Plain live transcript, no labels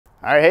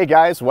All right, hey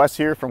guys, Wes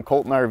here from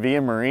Colton RV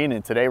and Marine,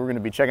 and today we're going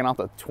to be checking out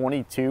the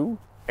 22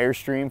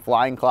 Airstream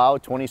Flying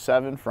Cloud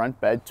 27 front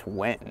bed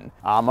twin.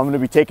 I'm going to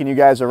be taking you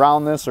guys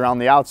around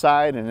the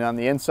outside and on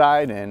the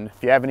inside, and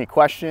if you have any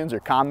questions or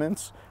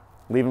comments,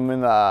 leave them in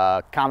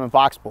the comment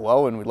box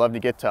below, and we'd love to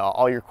get to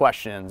all your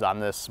questions on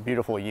this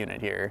beautiful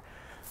unit here.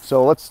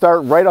 So let's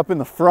start right up in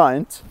the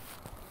front.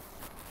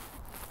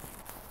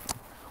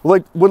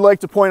 Would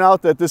like to point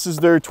out that this is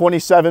their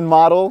 27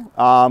 model.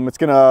 It's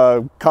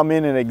gonna come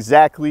in at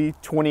exactly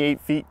 28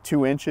 feet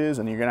 2 inches,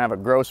 and you're gonna have a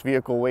gross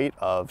vehicle weight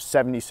of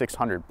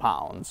 7,600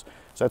 pounds.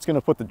 So that's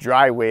gonna put the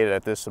dry weight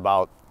at this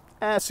about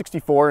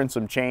 64 and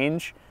some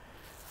change.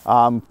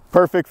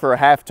 Perfect for a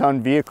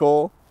half-ton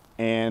vehicle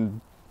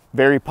and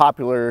very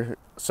popular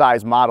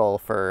size model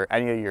for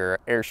any of your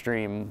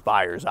Airstream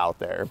buyers out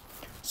there.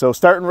 So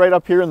starting right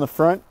up here in the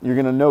front, you're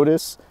gonna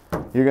notice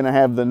you're gonna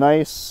have the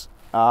nice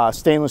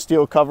stainless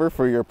steel cover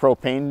for your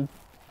propane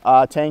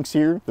tanks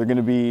here. They're going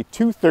to be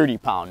two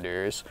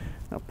 30-pounders.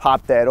 I'll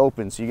pop that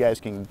open so you guys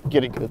can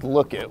get a good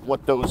look at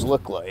what those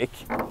look like.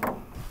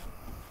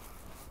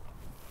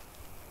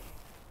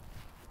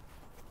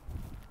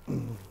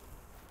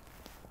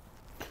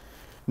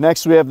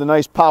 Next, we have the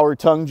nice power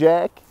tongue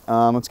jack.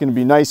 It's going to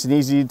be nice and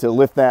easy to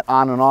lift that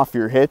on and off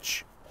your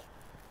hitch.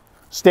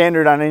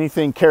 Standard on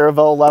anything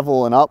Caravelle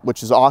level and up,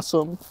 which is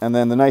awesome. And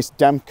then the nice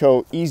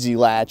Demco easy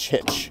latch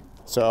hitch.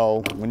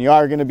 So when you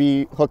are going to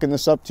be hooking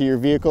this up to your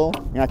vehicle,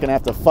 you're not going to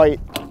have to fight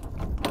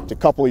to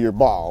couple your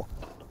ball.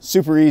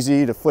 Super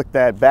easy to flick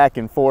that back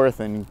and forth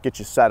and get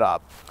you set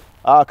up.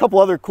 A couple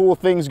other cool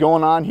things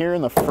going on here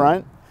in the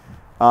front.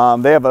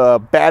 They have a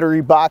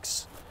battery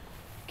box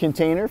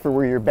container for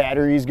where your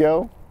batteries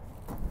go.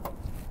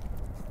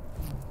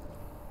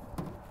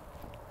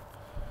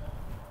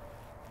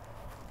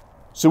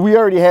 So we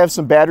already have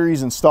some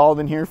batteries installed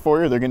in here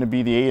for you. They're going to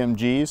be the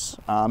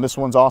AMGs. This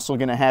one's also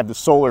going to have the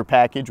solar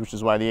package, which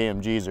is why the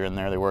AMGs are in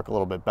there. They work a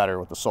little bit better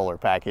with the solar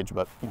package,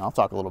 but I'll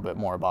talk a little bit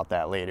more about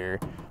that later.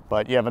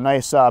 But you have a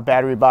nice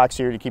battery box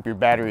here to keep your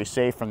batteries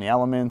safe from the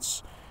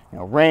elements,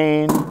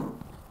 rain,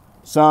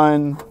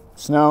 sun,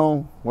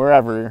 snow,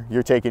 wherever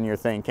you're taking your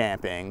thing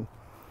camping.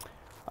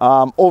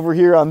 Over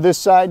here on this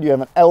side, you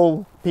have an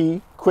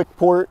LP quick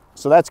port.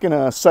 So that's going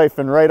to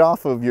siphon right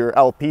off of your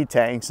LP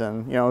tanks,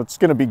 and it's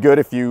going to be good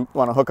if you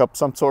want to hook up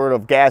some sort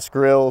of gas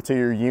grill to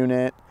your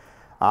unit.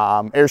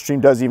 Airstream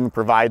does even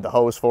provide the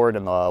hose for it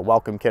in the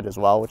welcome kit as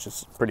well, which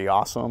is pretty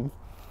awesome.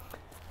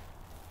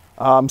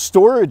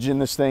 Storage in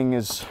this thing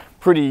is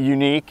pretty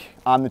unique.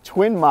 On the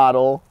twin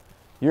model,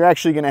 you're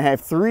actually going to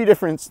have 3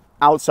 different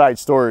outside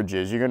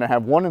storages. You're going to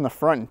have 1 in the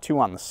front and 2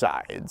 on the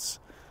sides.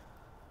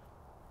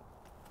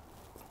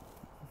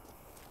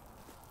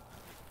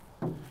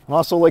 I'd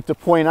also like to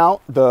point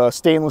out the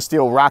stainless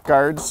steel rock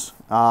guards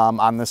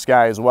on this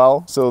guy as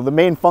well. So the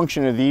main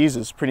function of these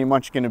is pretty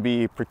much going to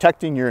be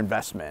protecting your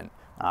investment.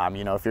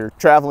 If you're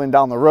traveling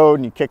down the road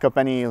and you kick up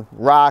any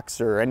rocks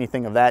or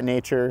anything of that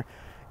nature,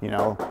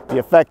 the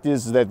effect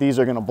is that these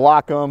are going to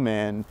block them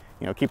and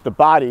keep the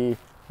body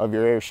of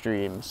your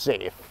Airstream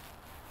safe.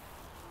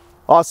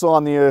 Also,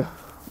 on the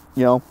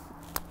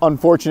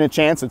unfortunate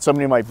chance that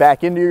somebody might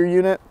back into your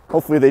unit,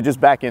 hopefully they just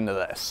back into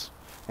this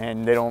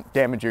and they don't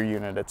damage your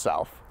unit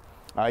itself.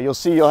 You'll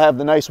see you'll have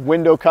the nice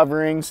window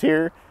coverings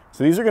here.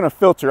 So these are going to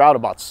filter out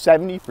about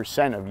 70%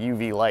 of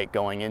UV light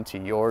going into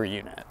your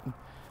unit.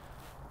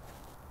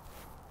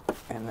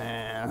 And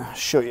then I'll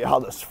show you how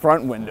this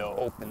front window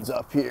opens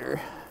up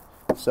here.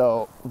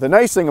 So the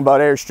nice thing about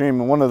Airstream,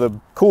 and one of the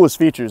coolest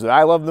features that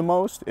I love the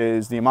most,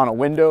 is the amount of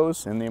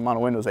windows and the amount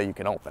of windows that you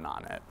can open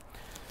on it.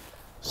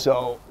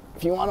 So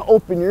if you want to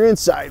open your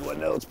inside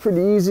window, it's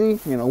pretty easy.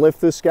 Lift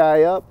this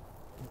guy up,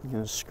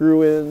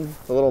 screw in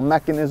the little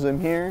mechanism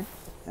here.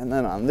 And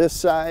then on this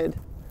side,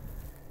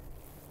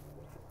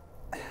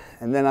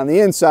 and then on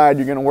the inside,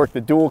 you're going to work the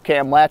dual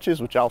cam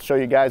latches, which I'll show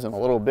you guys in a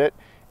little bit,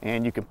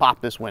 and you can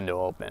pop this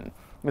window open.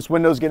 This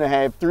window is going to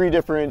have 3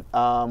 different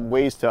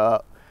ways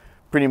to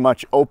pretty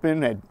much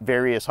open at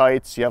various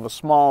heights. You have a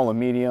small, a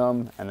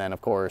medium, and then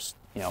of course,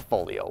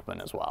 fully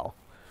open as well.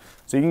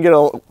 So you can get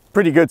a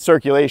pretty good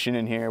circulation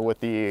in here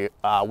with the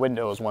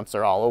windows once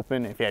they're all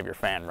open, if you have your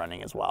fan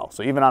running as well.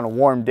 So even on a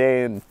warm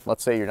day, and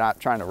let's say you're not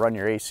trying to run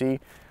your AC,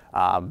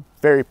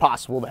 very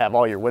possible to have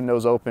all your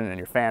windows open and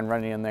your fan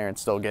running in there and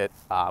still get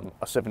a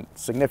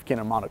significant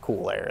amount of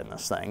cool air in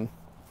this thing.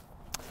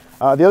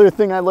 The other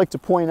thing I'd like to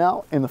point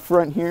out in the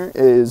front here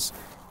is,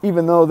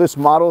 even though this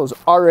model is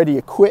already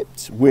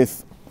equipped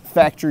with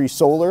factory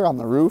solar on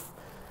the roof,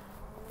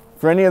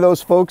 for any of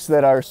those folks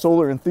that are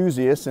solar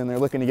enthusiasts and they're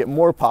looking to get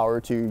more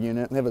power to your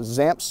unit, they have a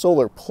Zamp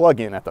solar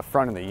plug-in at the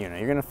front of the unit.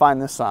 You're going to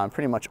find this on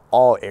pretty much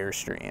all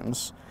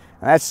Airstreams.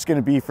 And that's just going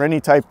to be for any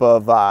type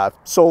of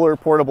solar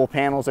portable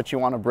panels that you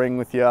want to bring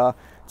with you.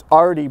 It's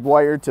already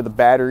wired to the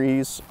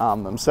batteries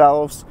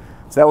themselves,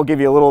 so that will give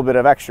you a little bit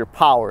of extra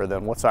power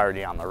than what's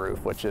already on the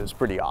roof, which is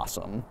pretty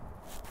awesome.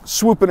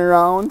 Swooping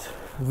around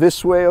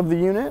this way of the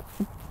unit,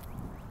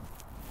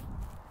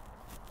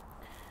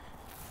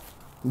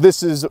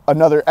 This is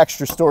another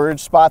extra storage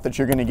spot that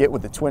you're going to get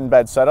with the twin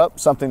bed setup,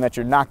 something that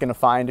you're not going to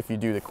find if you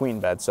do the queen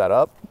bed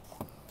setup.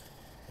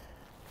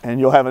 And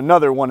you'll have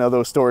another one of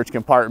those storage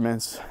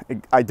compartments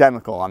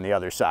identical on the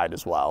other side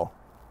as well.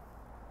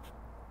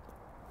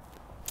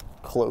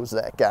 Close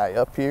that guy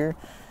up here.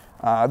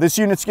 This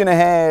unit's going to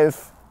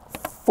have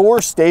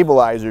 4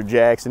 stabilizer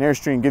jacks, and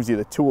Airstream gives you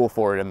the tool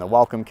for it in the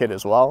welcome kit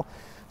as well.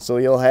 So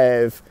you'll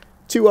have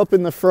 2 up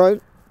in the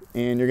front,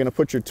 and you're going to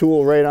put your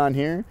tool right on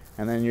here,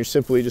 and then you're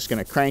simply just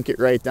going to crank it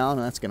right down,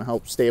 and that's going to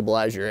help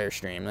stabilize your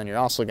Airstream. Then you're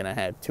also going to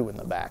have 2 in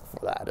the back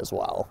for that as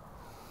well.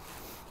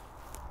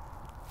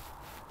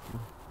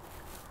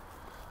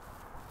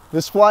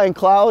 This Flying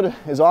Cloud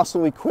is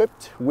also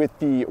equipped with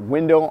the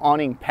window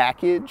awning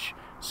package.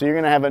 So you're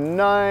going to have a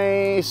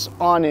nice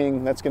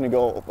awning that's going to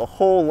go the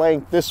whole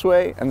length this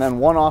way, and then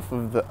one off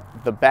of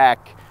the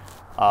back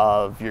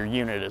of your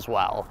unit as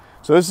well.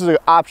 So this is an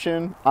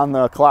option on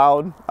the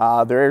Cloud.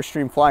 Their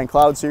Airstream Flying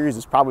Cloud series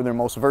is probably their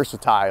most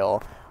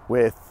versatile,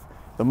 with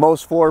the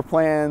most floor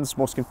plans,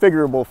 most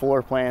configurable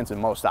floor plans,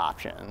 and most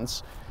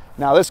options.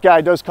 Now this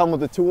guy does come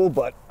with a tool,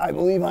 but I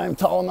believe I'm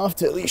tall enough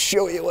to at least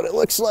show you what it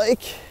looks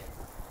like.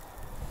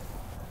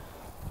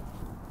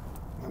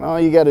 And all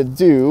you got to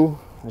do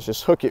is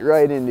just hook it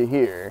right into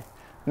here.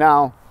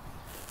 Now,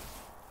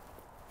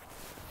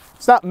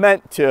 it's not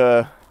meant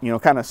to, you know,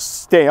 kind of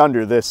stay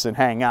under this and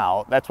hang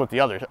out. That's what the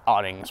other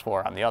awning is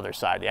for on the other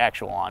side, the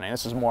actual awning.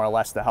 This is more or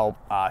less to help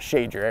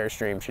shade your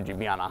Airstream should you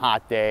be on a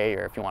hot day,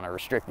 or if you want to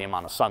restrict the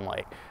amount of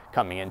sunlight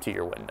coming into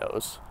your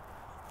windows.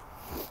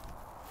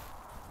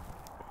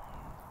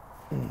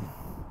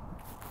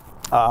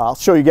 I'll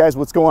show you guys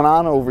what's going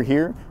on over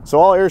here. So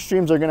all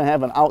Airstreams are going to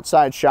have an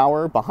outside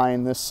shower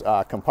behind this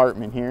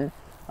compartment here.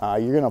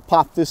 You're going to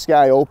pop this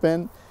guy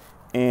open,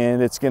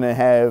 and it's going to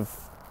have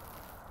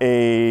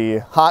a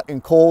hot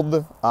and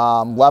cold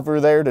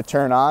lever there to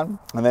turn on,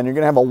 and then you're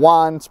going to have a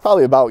wand. It's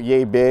probably about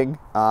yay big.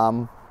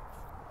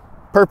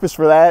 Purpose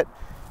for that,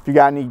 if you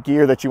got any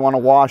gear that you want to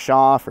wash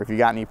off, or if you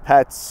got any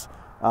pets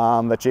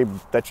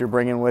that you're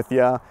bringing with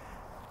you,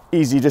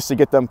 easy just to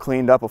get them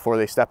cleaned up before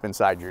they step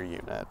inside your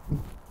unit.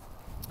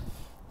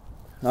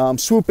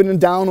 Swooping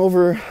down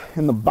over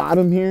in the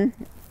bottom here,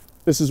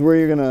 this is where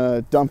you're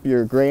gonna dump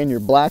your gray and your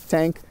black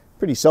tank.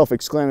 Pretty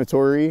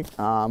self-explanatory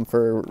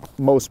for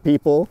most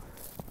people.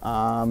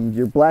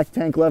 Your black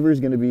tank lever is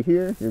gonna be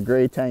here, your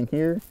gray tank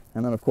here,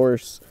 and then of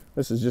course,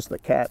 this is just the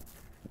cap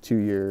to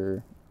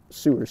your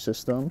sewer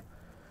system.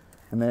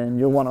 And then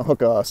you'll wanna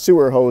hook a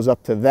sewer hose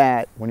up to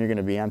that when you're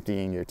gonna be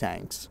emptying your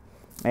tanks.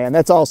 And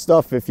that's all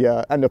stuff if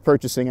you end up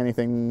purchasing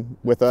anything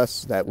with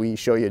us that we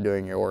show you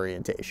during your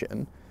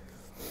orientation.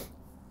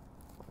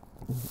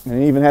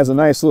 And it even has a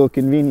nice little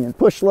convenient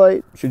push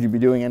light should you be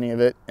doing any of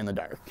it in the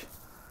dark.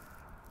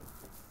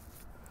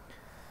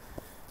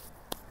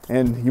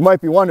 And you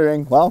might be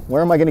wondering, well,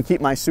 where am I going to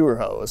keep my sewer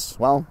hose?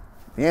 Well,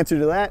 the answer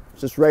to that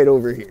is just right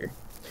over here.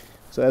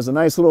 So it has a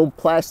nice little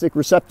plastic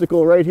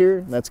receptacle right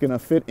here that's going to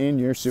fit in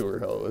your sewer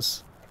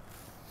hose.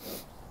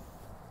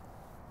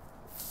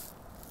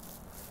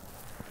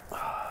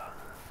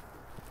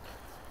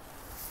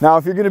 Now,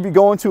 if you're going to be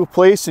going to a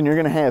place and you're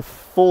going to have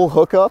full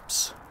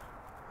hookups,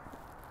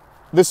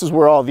 this is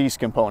where all these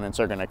components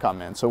are going to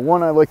come in. So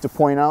one, I like to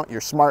point out your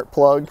smart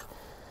plug.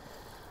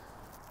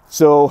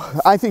 So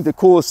I think the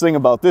coolest thing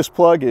about this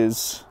plug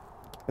is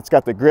it's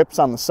got the grips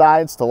on the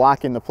sides to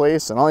lock into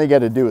place, and all you got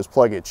to do is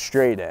plug it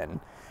straight in.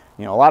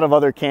 You know, a lot of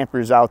other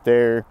campers out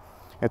there,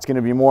 it's going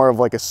to be more of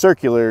like a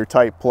circular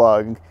type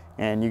plug,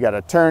 and you got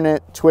to turn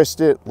it,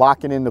 twist it,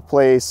 lock it into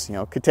place. You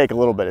know, it could take a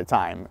little bit of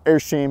time.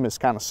 Airstream has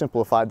kind of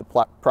simplified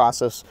the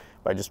process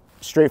by just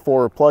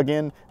straightforward plug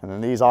in, and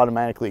then these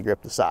automatically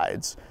grip the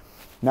sides.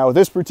 Now with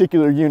this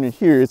particular unit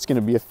here, it's going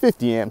to be a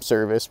 50 amp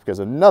service, because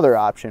another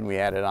option we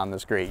added on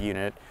this great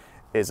unit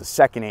is a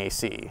second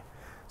AC.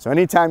 So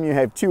anytime you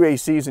have 2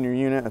 ACs in your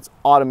unit, it's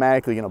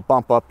automatically going to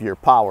bump up your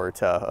power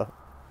to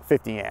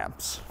 50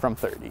 amps from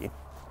 30.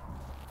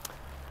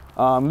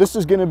 This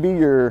is going to be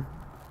your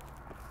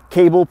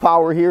cable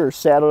power here, or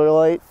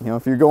satellite. You know,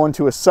 if you're going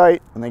to a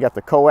site and they got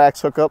the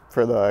coax hookup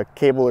for the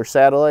cable or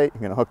satellite,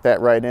 you're going to hook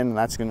that right in, and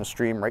that's going to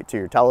stream right to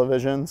your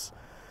televisions.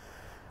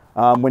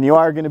 When you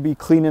are going to be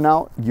cleaning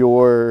out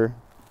your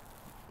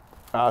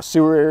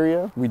sewer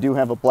area, we do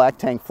have a black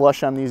tank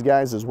flush on these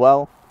guys as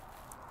well.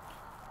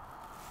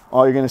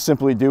 All you're going to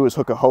simply do is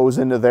hook a hose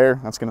into there.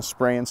 That's going to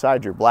spray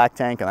inside your black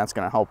tank, and that's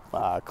going to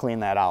help clean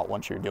that out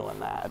once you're doing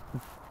that.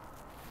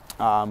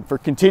 For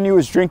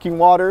continuous drinking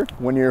water,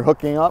 when you're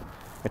hooking up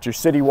at your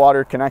city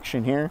water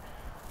connection here,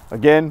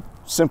 again,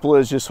 simple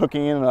as just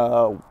hooking in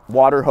a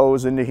water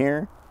hose into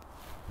here.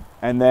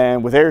 And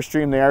then with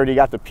Airstream, they already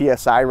got the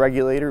PSI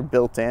regulator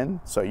built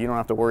in, so you don't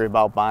have to worry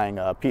about buying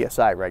a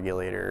PSI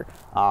regulator.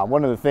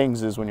 One of the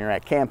things is when you're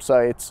at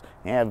campsites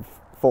and have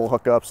full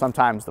hookups,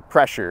 sometimes the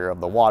pressure of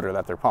the water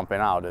that they're pumping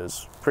out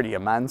is pretty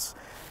immense.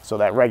 So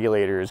that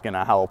regulator is going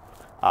to help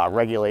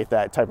regulate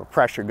that type of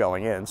pressure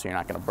going in, so you're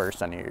not going to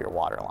burst any of your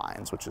water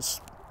lines, which is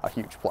a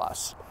huge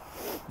plus.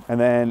 And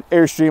then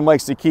Airstream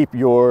likes to keep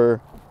your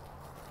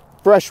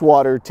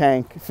freshwater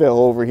tank fill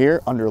over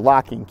here under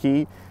lock and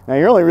key. Now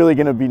you're only really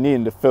going to be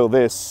needing to fill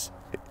this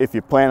if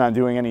you plan on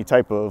doing any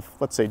type of,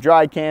 let's say,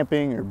 dry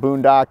camping or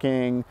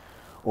boondocking,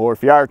 or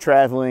if you are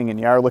traveling and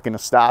you are looking to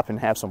stop and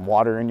have some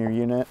water in your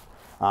unit.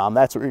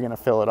 That's what you're going to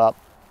fill it up.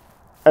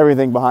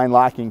 Everything behind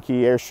lock and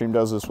key. Airstream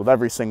does this with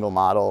every single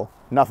model.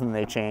 Nothing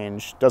they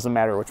change. Doesn't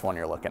matter which one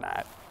you're looking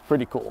at.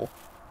 Pretty cool.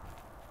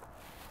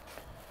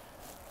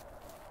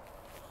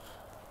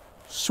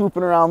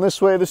 Swooping around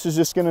this way, this is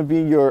just going to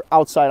be your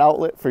outside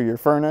outlet for your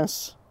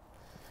furnace.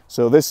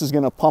 So this is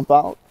going to pump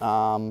out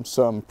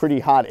some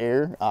pretty hot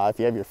air if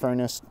you have your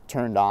furnace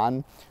turned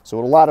on. So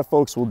what a lot of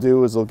folks will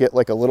do is they'll get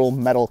like a little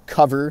metal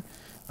cover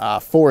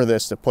for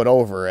this to put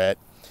over it.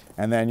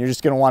 And then you're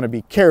just going to want to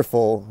be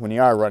careful when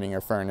you are running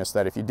your furnace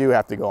that if you do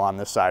have to go on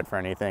this side for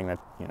anything, that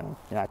you're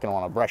not going to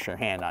want to brush your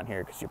hand on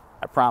here, because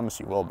I promise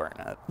you will burn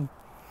it.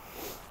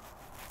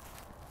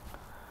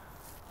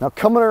 Now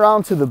coming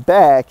around to the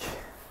back,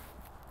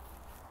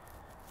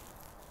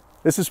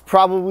 this is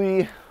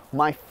probably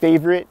my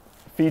favorite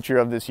feature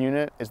of this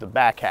unit, is the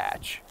back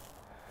hatch.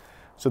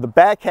 So the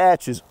back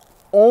hatch is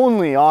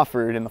only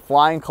offered in the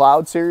Flying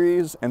Cloud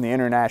series and the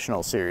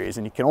International series,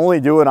 and you can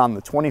only do it on the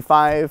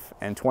 25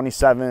 and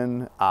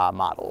 27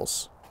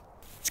 models.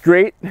 It's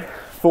great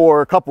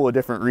for a couple of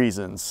different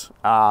reasons.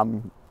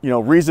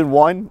 Reason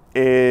one,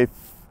 if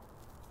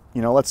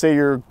let's say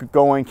you're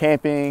going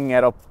camping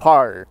at a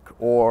park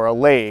or a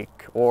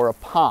lake or a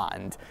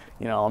pond,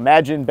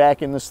 imagine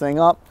backing this thing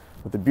up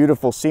with the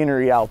beautiful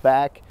scenery out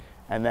back,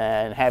 and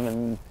then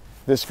having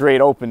this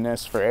great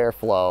openness for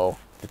airflow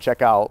to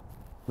check out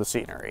the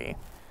scenery.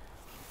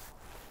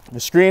 The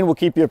screen will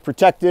keep you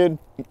protected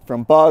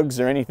from bugs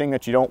or anything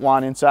that you don't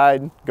want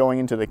inside going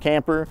into the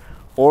camper.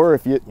 Or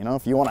if you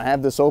want to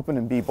have this open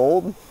and be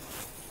bold,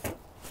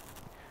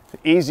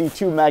 easy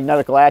 2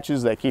 magnetic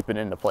latches that keep it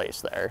into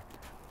place there.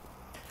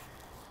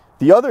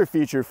 The other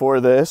feature for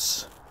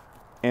this,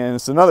 and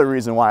it's another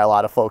reason why a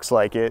lot of folks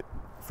like it,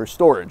 for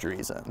storage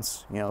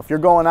reasons. If you're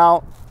going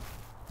out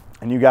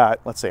and you got,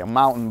 let's say, a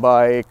mountain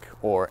bike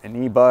or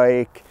an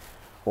e-bike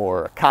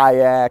or a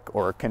kayak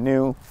or a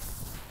canoe,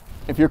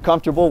 if you're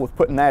comfortable with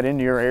putting that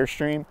into your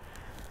Airstream,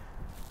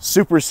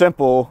 super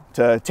simple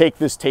to take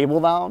this table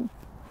down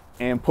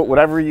and put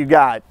whatever you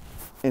got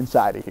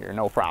inside of here,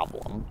 no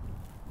problem.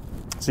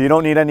 So you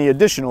don't need any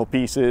additional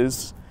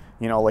pieces,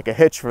 like a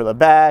hitch for the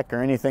back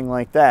or anything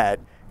like that.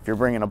 If you're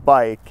bringing a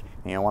bike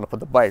and you want to put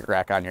the bike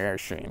rack on your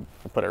Airstream,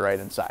 and put it right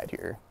inside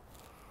here.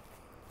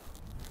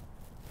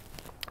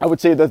 I would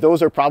say that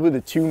those are probably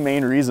the 2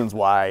 main reasons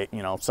why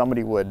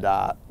somebody would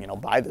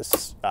buy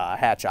this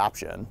hatch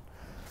option.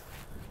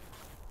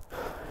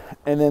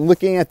 And then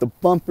looking at the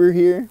bumper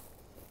here,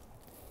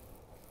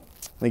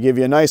 they give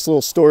you a nice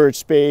little storage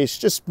space,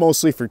 just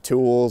mostly for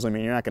tools. I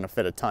mean, you're not going to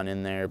fit a ton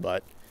in there,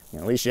 but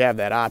at least you have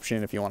that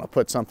option if you want to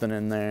put something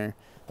in there,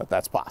 but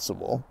that's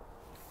possible.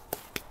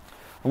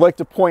 I'd like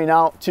to point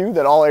out too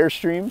that all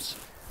Airstreams,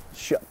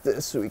 shut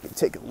this so we can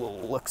take a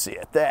little look-see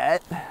at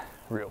that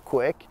real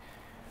quick,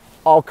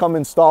 all come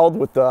installed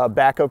with the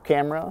backup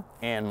camera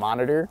and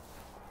monitor.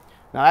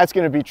 Now that's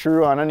going to be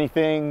true on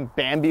anything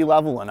Bambi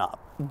level and up.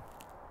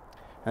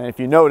 And if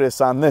you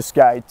notice on this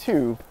guy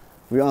too,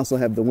 we also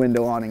have the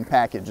window awning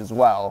package as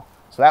well.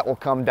 So that will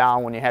come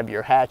down when you have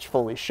your hatch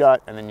fully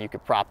shut, and then you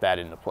could prop that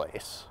into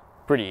place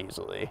pretty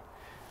easily.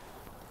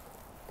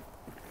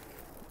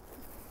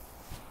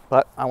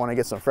 But I want to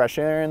get some fresh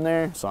air in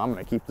there, so I'm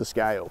going to keep this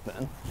guy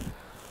open.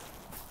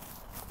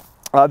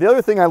 The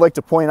other thing I'd like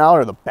to point out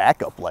are the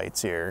backup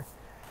lights here,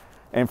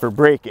 and for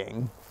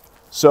braking.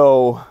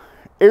 So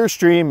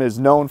Airstream is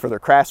known for their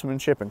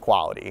craftsmanship and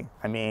quality.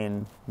 I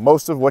mean,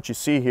 most of what you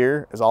see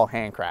here is all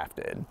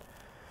handcrafted.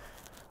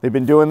 They've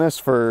been doing this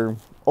for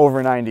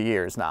over 90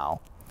 years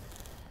now.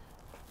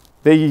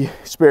 They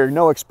spared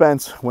no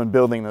expense when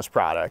building this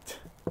product.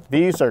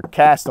 These are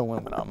cast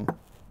aluminum.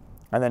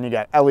 And then you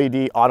got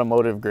LED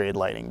automotive grade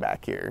lighting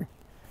back here.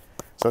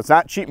 So it's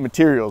not cheap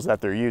materials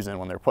that they're using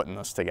when they're putting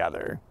this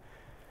together.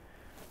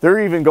 They're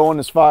even going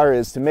as far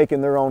as to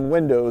making their own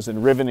windows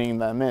and riveting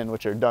them in,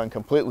 which are done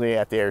completely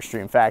at the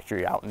Airstream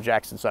factory out in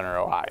Jackson Center,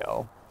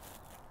 Ohio.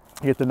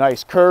 You get the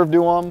nice curve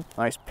to them,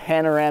 nice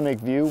panoramic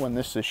view when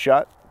this is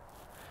shut.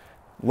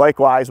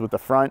 Likewise with the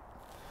front,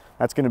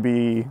 that's going to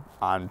be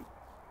on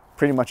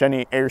pretty much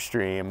any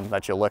Airstream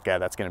that you look at,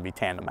 that's going to be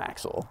tandem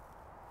axle.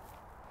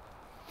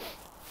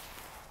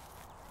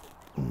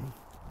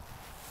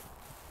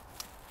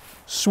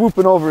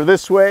 Swooping over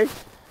this way,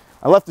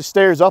 I left the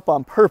stairs up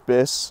on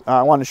purpose.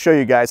 I want to show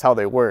you guys how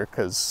they work,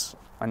 because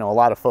I know a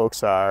lot of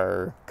folks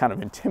are kind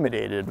of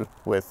intimidated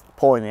with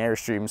pulling the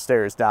Airstream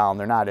stairs down.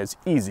 They're not as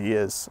easy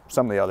as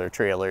some of the other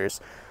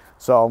trailers.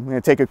 So I'm going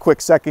to take a quick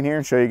second here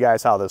and show you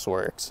guys how this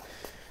works.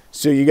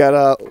 So you got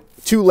a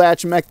 2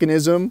 latch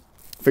mechanism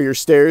for your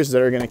stairs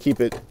that are going to keep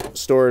it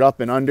stored up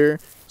and under.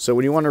 So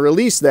when you want to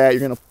release that, you're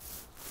going to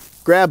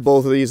grab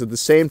both of these at the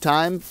same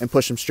time and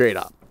push them straight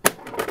up.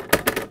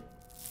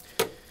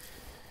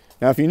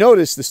 Now, if you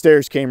notice, the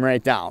stairs came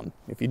right down.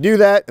 If you do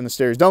that and the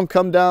stairs don't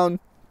come down,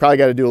 probably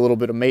got to do a little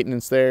bit of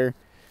maintenance there.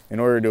 in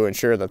order to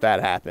ensure that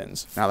that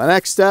happens. Now the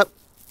next step,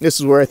 this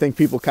is where I think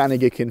people kind of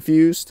get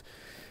confused.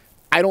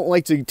 I don't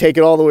like to take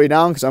it all the way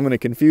down because I'm going to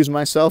confuse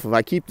myself. If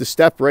I keep the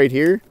step right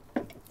here,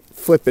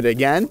 flip it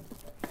again,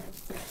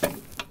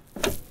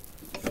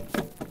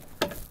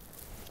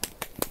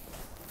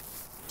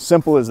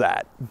 simple as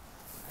that.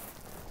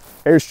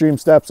 Airstream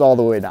steps all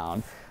the way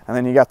down. And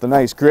then you got the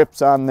nice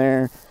grips on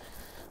there.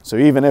 So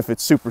even if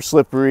it's super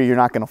slippery, you're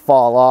not going to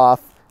fall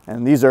off.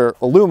 And these are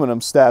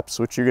aluminum steps,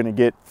 which you're going to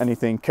get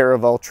anything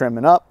caravel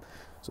trimming up.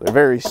 So they're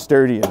very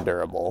sturdy and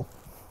durable.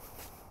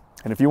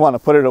 And if you want to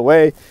put it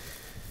away,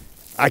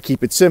 I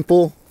keep it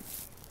simple.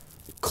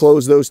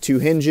 Close those two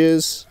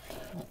hinges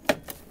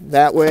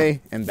that way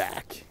and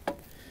back.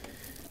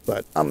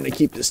 But I'm going to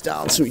keep this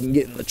down so we can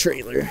get in the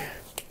trailer.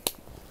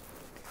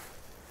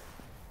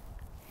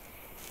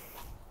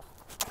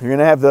 You're going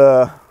to have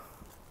the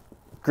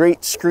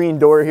great screen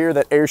door here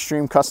that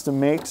Airstream custom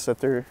makes at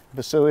their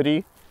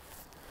facility.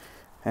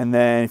 And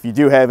then if you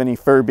do have any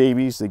fur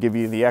babies, they give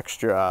you the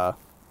extra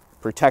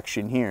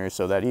protection here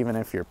so that even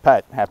if your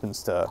pet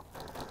happens to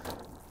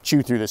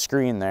chew through the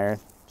screen there,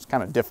 it's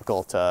kind of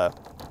difficult to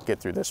get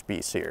through this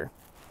piece here.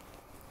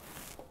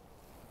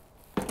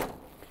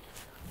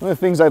 One of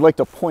the things I'd like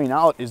to point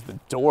out is the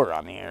door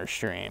on the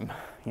Airstream.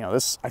 You know,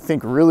 this I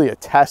think really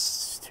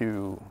attests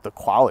to the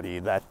quality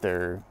that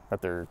they're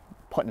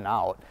putting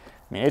out.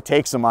 I mean, it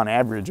takes them on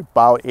average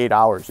about 8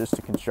 hours just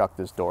to construct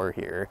this door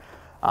here.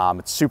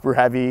 It's super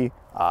heavy.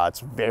 It's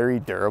very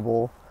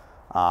durable.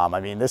 I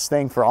mean, this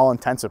thing, for all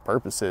intents and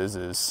purposes,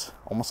 is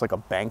almost like a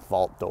bank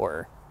vault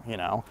door, you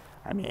know?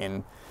 I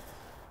mean,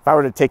 if I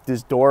were to take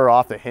this door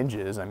off the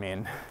hinges, I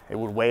mean, it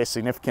would weigh a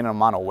significant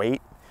amount of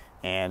weight,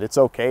 and it's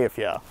okay if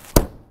you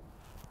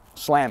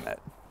slam it.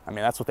 I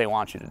mean, that's what they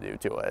want you to do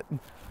to it.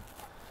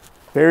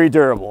 Very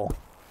durable.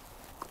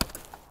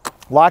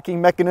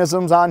 Locking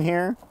mechanisms on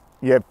here,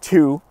 you have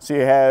two. So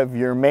you have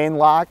your main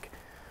lock,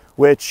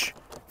 which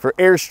for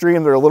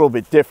Airstream, they're a little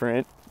bit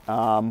different.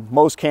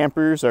 Most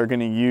campers are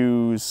going to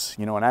use,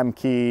 you know, an M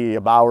key,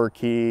 a Bauer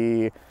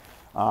key.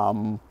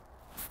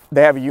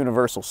 They have a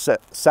universal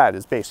set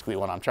is basically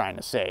what I'm trying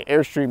to say.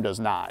 Airstream does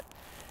not.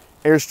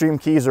 Airstream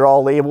keys are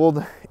all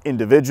labeled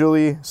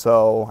individually,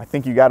 so I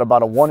think you got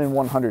about a 1 in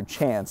 100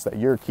 chance that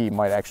your key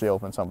might actually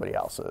open somebody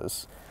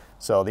else's.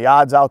 So the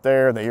odds out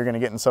there that you're going to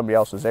get in somebody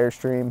else's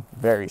Airstream,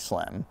 very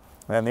slim.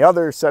 And then the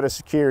other set of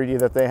security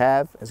that they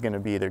have is going to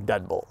be their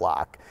deadbolt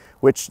lock,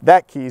 which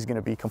that key is going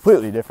to be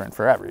completely different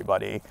for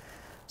everybody.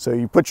 So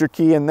you put your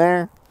key in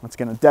there, it's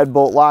going to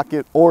deadbolt lock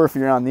it, or if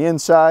you're on the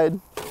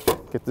inside,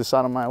 get this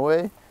out of my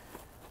way,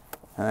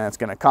 and it's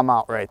going to come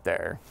out right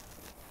there.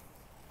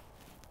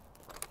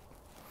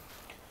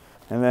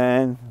 And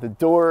then the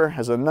door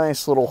has a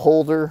nice little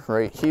holder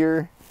right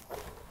here.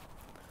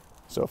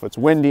 So if it's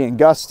windy and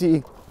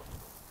gusty,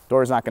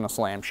 door's not going to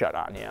slam shut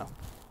on you.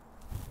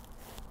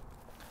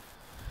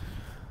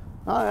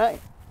 All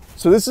right.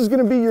 So this is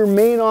going to be your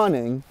main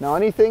awning. Now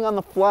anything on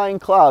the Flying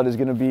Cloud is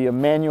going to be a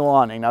manual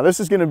awning. Now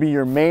this is going to be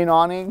your main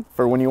awning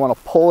for when you want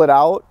to pull it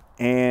out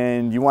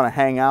and you want to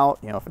hang out,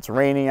 you know, if it's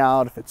raining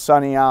out, if it's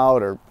sunny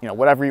out, or, you know,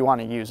 whatever you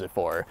want to use it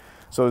for.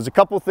 So there's a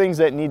couple things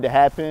that need to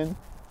happen.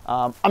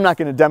 I'm not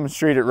going to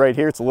demonstrate it right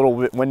here. It's a little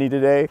bit windy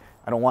today.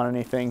 I don't want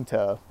anything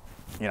to,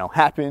 you know,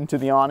 happen to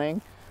the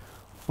awning.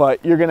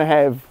 But you're going to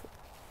have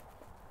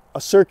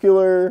a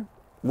circular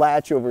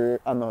latch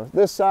over on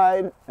this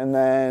side and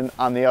then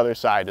on the other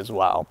side as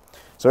well.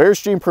 So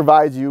Airstream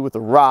provides you with a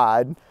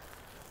rod.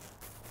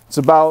 It's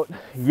about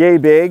yay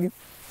big,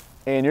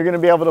 and you're going to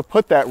be able to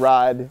put that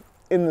rod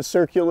in the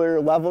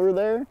circular lever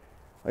there.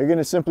 What you're going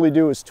to simply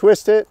do is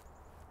twist it,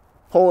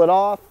 pull it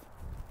off.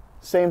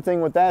 Same thing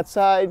with that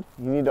side.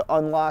 You need to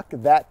unlock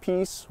that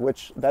piece,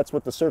 which that's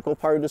what the circle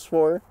part is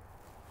for.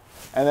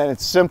 And then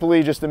it's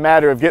simply just a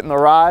matter of getting the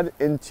rod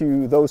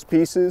into those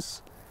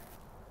pieces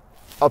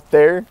up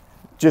there,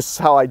 just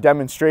how I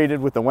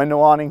demonstrated with the window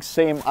awning.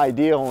 Same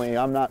idea, only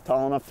I'm not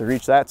tall enough to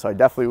reach that, so I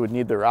definitely would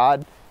need the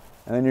rod.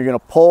 And then you're going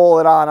to pull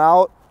it on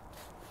out,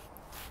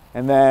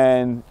 and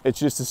then it's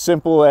just as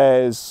simple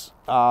as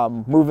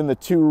moving the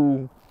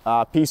two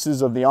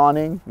pieces of the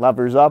awning,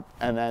 levers up,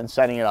 and then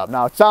setting it up.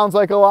 Now it sounds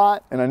like a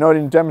lot, and I know I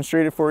didn't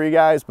demonstrate it for you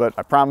guys, but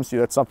I promise you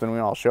that's something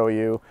I'll show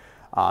you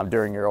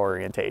during your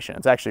orientation.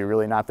 It's actually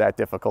really not that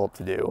difficult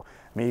to do.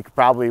 I mean, you could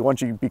probably,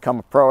 once you become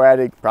a pro at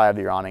it, you could probably have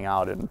your awning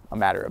out in a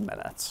matter of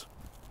minutes.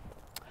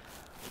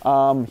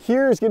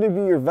 Here is going to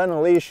be your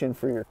ventilation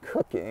for your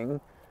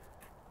cooking.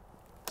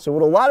 So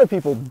what a lot of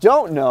people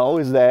don't know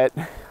is that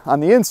on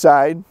the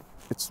inside,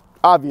 it's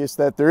obvious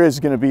that there is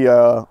going to be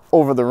a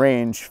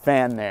over-the-range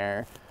fan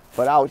there.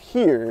 But out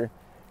here,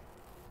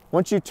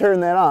 once you turn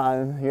that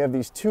on, you have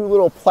these two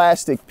little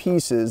plastic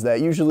pieces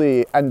that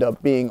usually end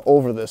up being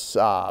over this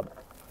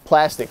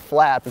plastic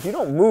flap. If you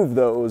don't move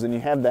those and you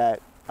have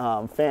that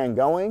fan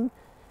going,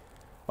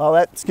 well,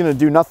 that's going to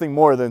do nothing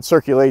more than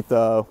circulate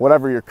the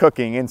whatever you're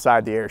cooking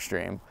inside the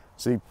Airstream.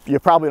 So you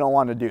probably don't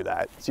want to do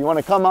that. So you want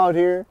to come out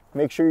here,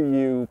 make sure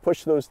you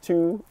push those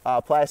two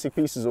plastic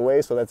pieces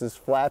away so that this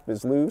flap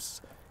is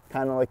loose,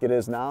 kind of like it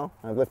is now.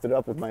 I've lifted it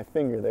up with my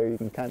finger there, you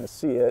can kind of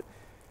see it.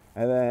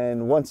 And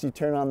then once you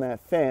turn on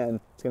that fan,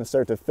 it's going to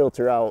start to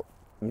filter out,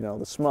 you know,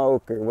 the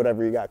smoke or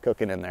whatever you got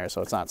cooking in there,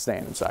 so it's not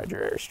staying inside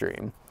your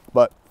Airstream.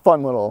 But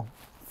fun little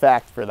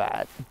fact for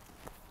that.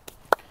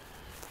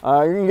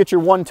 You're going to get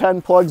your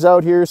 110 plugs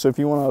out here, so if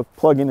you want to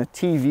plug in a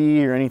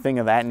TV or anything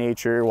of that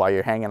nature while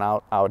you're hanging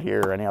out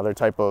here, or any other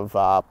type of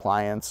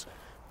appliance,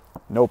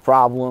 no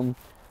problem.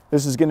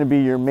 This is going to be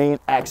your main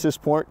access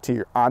port to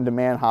your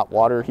on-demand hot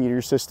water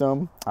heater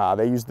system.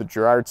 They use the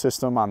Girard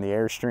system on the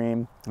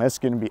Airstream. That's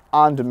going to be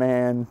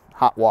on-demand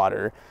hot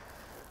water.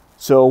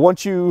 So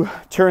once you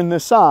turn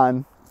this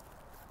on,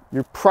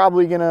 you're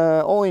probably going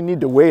to only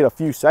need to wait a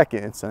few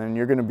seconds, and then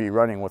you're going to be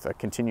running with a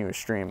continuous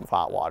stream of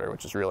hot water,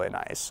 which is really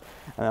nice.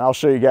 And then I'll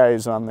show you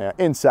guys on the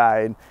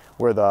inside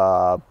where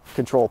the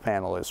control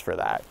panel is for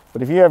that.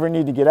 But if you ever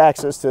need to get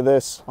access to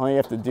this, all you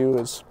have to do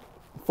is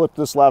flip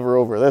this lever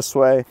over this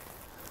way.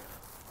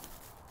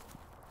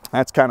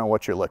 That's kind of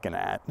what you're looking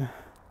at.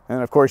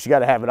 And of course you got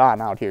to have it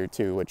on out here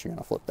too, which you're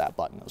going to flip that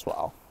button as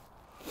well.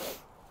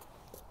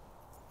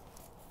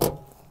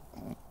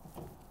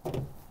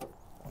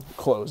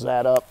 Close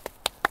that up.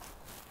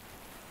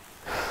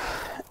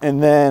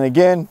 And then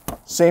again,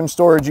 same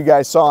storage you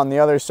guys saw on the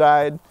other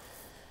side,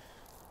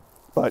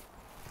 but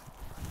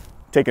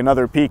take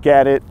another peek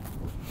at it.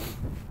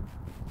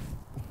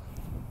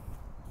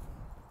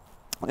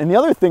 And the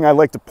other thing I'd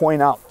like to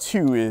point out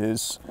too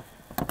is,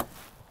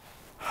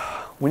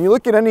 when you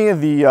look at any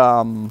of the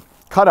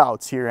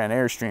cutouts here at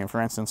Airstream, for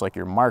instance, like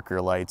your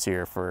marker lights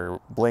here for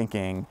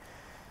blinking,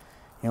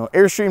 you know,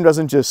 Airstream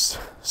doesn't just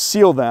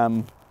seal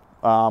them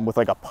with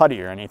like a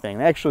putty or anything.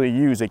 They actually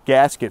use a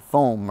gasket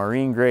foam,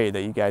 marine grade,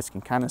 that you guys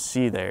can kind of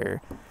see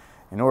there,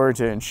 in order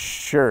to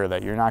ensure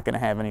that you're not going to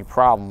have any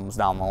problems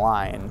down the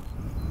line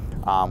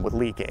with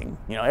leaking.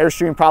 You know,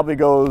 Airstream probably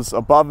goes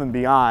above and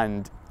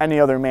beyond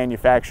any other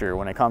manufacturer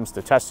when it comes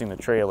to testing the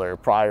trailer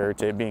prior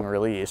to it being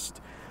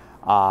released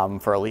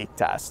for a leak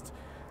test.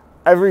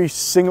 Every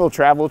single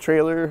travel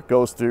trailer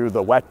goes through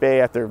the wet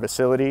bay at their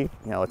facility.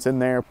 You know, it's in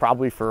there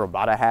probably for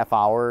about a half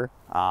hour.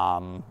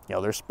 You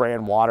know, they're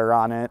spraying water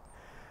on it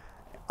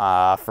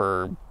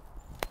for,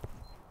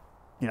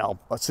 you know,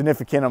 a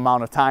significant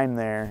amount of time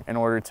there in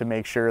order to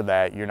make sure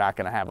that you're not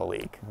going to have a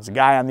leak. There's a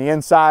guy on the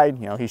inside,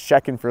 you know, he's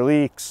checking for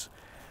leaks.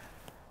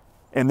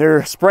 And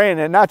they're spraying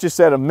it not just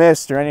at a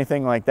mist or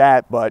anything like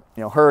that, but,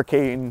 you know,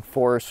 hurricane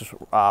force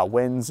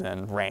winds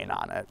and rain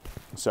on it.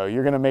 So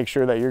you're going to make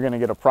sure that you're going to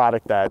get a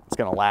product that's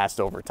going to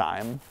last over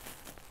time.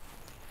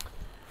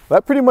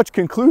 That pretty much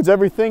concludes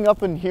everything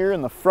up in here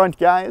in the front,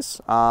 guys.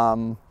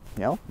 You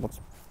know, let's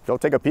go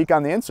take a peek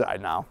on the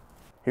inside now.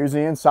 Here's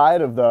the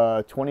inside of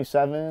the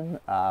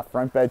 27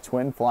 front bed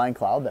twin Flying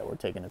Cloud that we're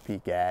taking a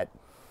peek at.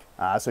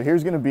 So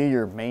here's going to be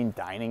your main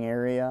dining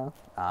area.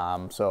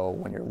 So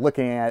when you're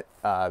looking at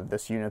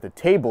this unit, the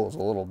table is a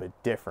little bit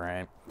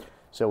different.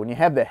 So when you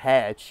have the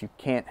hatch, you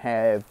can't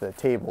have the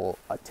table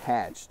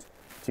attached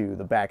to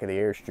the back of the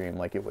Airstream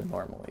like it would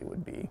normally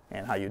be,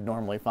 and how you'd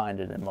normally find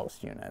it in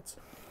most units.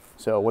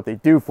 So what they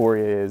do for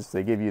you is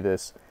they give you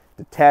this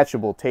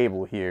detachable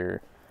table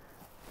here.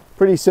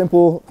 Pretty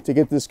simple to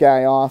get this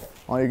guy off.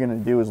 All you're going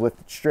to do is lift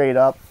it straight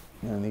up,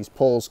 and these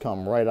pulls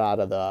come right out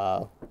of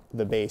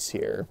the base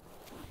here.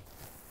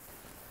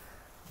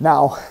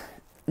 Now,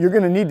 you're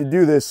going to need to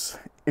do this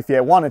if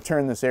you want to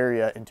turn this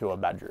area into a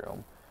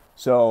bedroom.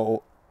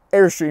 So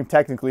Airstream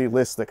technically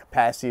lists the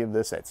capacity of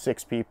this at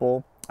 6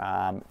 people.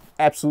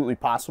 Absolutely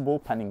possible,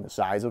 pending the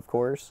size, of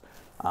course.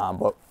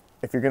 But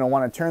if you're going to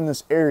want to turn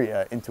this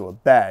area into a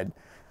bed,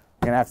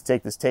 you're going to have to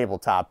take this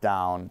tabletop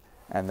down,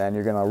 and then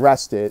you're going to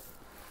rest it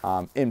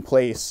in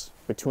place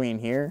between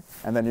here,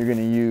 and then you're going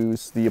to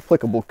use the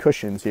applicable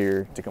cushions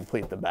here to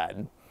complete the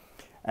bed.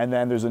 And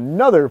then there's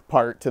another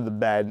part to the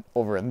bed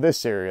over in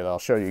this area that I'll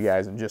show you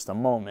guys in just a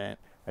moment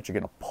that you're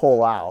going to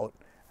pull out,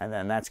 and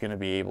then that's going to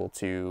be able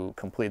to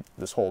complete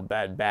this whole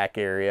bed back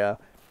area.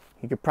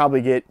 You could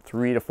probably get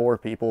 3 to 4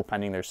 people,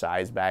 pending their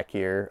size back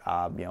here.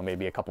 You know,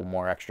 maybe a couple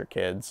more extra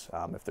kids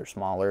if they're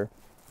smaller.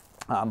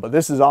 But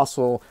this is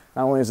also,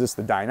 not only is this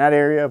the dinette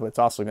area, but it's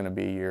also going to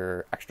be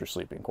your extra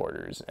sleeping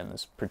quarters in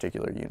this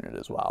particular unit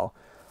as well.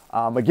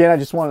 Again, I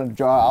just wanted to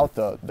draw out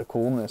the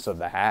coolness of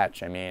the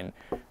hatch. I mean,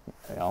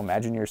 you know,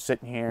 imagine you're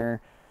sitting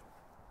here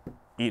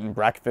eating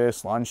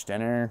breakfast, lunch,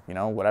 dinner, you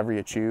know, whatever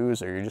you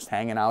choose, or you're just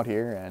hanging out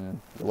here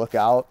and you look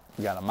out,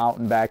 you got a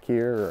mountain back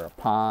here or a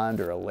pond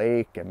or a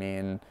lake. I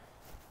mean,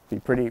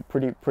 it'd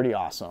be pretty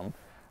awesome.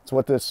 It's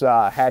what this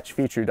hatch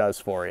feature does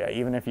for you.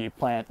 Even if you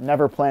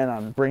never plan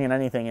on bringing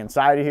anything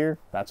inside of here,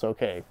 that's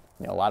okay.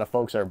 You know, a lot of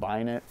folks are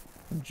buying it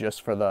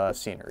just for the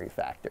scenery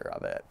factor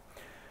of it.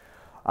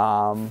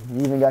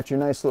 You even got your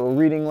nice little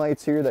reading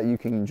lights here that you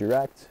can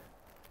direct.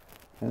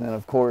 And then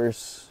of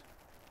course,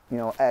 you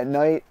know, at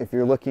night, if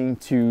you're looking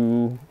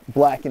to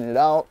blacken it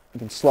out, you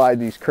can slide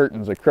these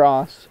curtains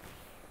across.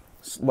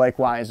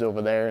 Likewise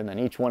over there, and then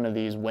each one of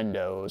these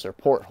windows or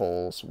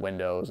portholes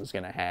windows is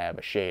going to have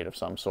a shade of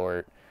some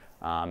sort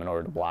in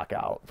order to block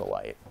out the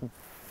light.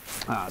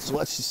 So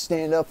let's just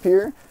stand up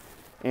here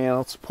And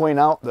let's point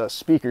out the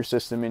speaker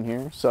system in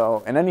here.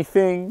 So in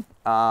anything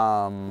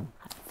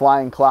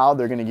flying cloud,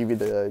 they're going to give you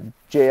the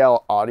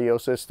JL audio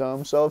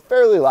system. So a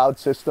fairly loud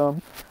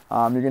system.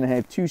 You're going to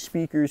have 2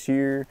 speakers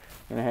here.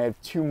 You're going to have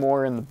 2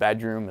 more in the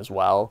bedroom as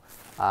well.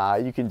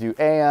 You can do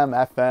AM,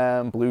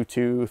 FM,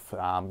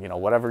 Bluetooth, you know,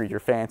 whatever you're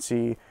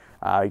fancy.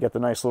 You got the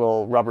nice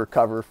little rubber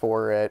cover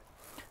for it.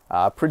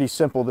 Pretty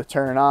simple to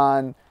turn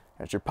on.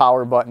 There's your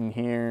power button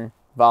here,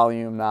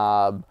 volume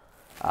knob,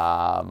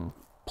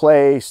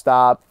 play,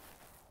 stop,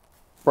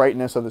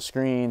 brightness of the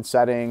screen,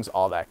 settings,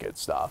 all that good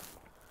stuff.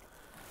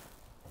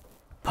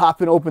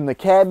 Popping open the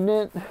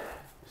cabinet.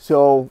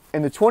 So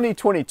in the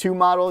 2022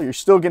 model, you're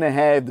still going to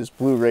have this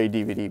Blu-ray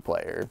DVD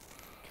player.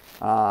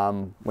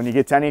 When you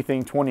get to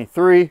anything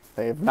 23,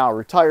 they have now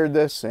retired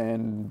this,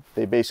 and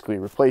they basically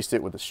replaced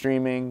it with a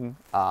streaming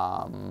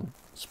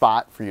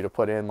spot for you to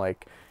put in,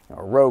 like, you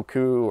know, a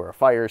Roku or a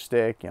Fire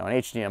Stick. You know,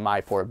 an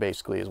HDMI port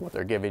basically is what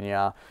they're giving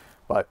you.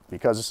 But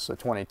because this is a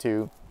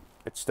 22,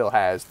 it still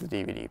has the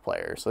DVD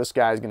player. So this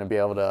guy's going to be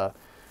able to,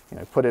 you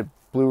know, put a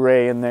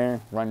Blu-ray in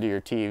there, run to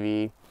your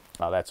TV.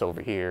 That's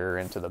over here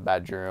into the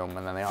bedroom,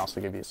 and then they also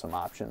give you some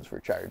options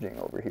for charging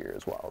over here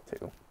as well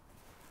too.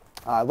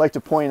 I'd like to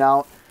point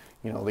out,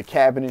 you know, the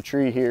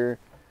cabinetry here.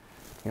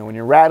 You know, when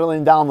you're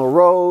rattling down the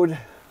road,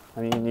 I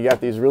mean, you got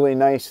these really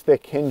nice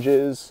thick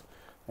hinges.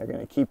 They're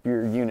going to keep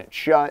your unit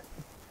shut,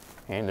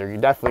 and they're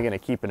definitely going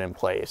to keep it in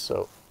place.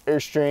 So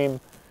Airstream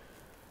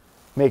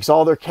makes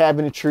all their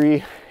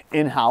cabinetry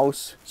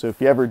in-house. So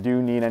if you ever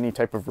do need any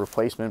type of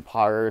replacement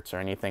parts or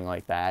anything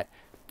like that,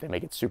 they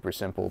make it super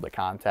simple to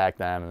contact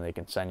them, and they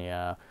can send you,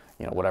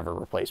 you know, whatever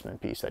replacement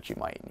piece that you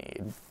might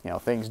need. You know,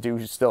 things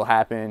do still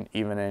happen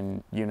even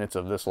in units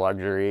of this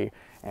luxury,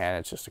 and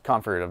it's just a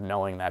comfort of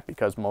knowing that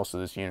because most of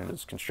this unit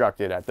is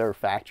constructed at their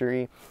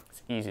factory,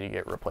 it's easy to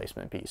get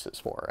replacement pieces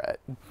for it.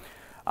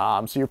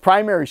 So your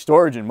primary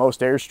storage in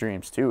most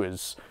Airstreams too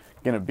is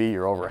going to be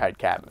your overhead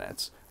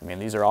cabinets. I mean,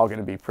 these are all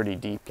going to be pretty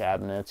deep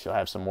cabinets. You'll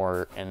have some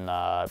more in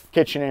the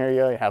kitchen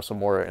area, you have some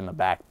more in the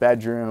back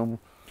bedroom.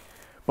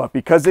 But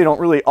because they don't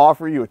really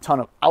offer you a ton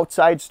of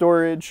outside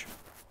storage,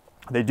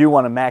 they do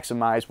want to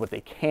maximize what they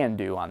can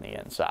do on the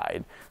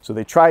inside. So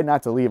they try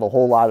not to leave a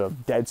whole lot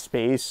of dead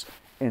space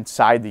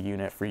inside the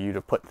unit for you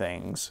to put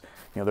things.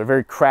 You know, they're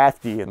very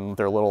crafty in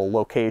their little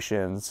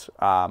locations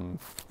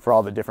for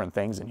all the different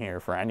things in here,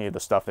 for any of the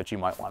stuff that you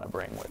might want to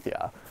bring with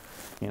you.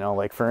 You know,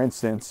 like for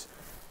instance,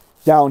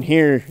 down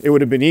here, it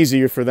would have been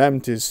easier for them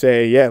to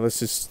say, yeah, let's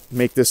just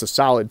make this a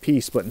solid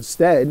piece. But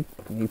instead,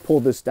 you pull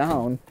this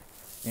down,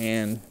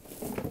 and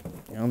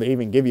you know, they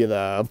even give you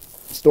the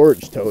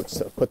storage totes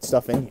to put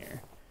stuff in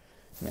here.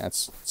 I mean,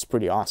 it's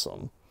pretty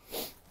awesome.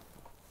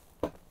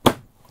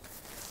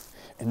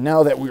 And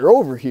now that we're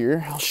over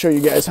here, I'll show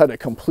you guys how to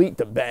complete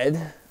the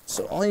bed.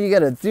 So all you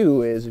gotta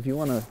do is, if you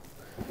wanna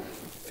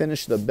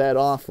finish the bed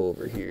off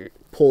over here,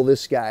 pull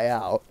this guy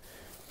out.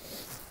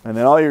 And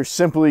then all you're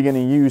simply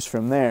gonna use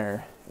from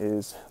there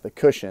is the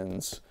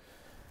cushions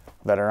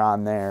that are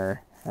on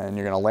there, and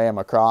you're gonna lay them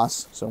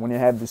across. So when you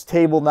have this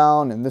table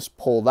down and this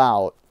pulled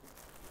out,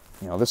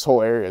 you know, this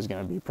whole area is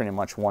going to be pretty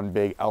much one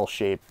big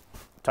L-shaped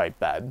type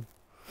bed.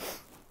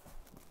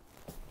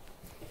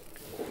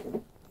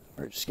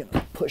 We're just going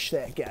to push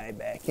that guy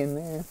back in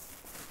there.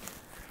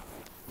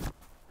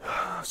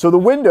 So the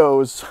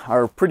windows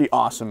are pretty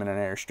awesome in an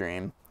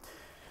Airstream.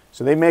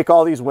 So they make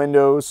all these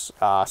windows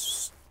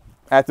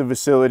at the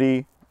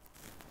facility.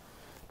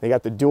 They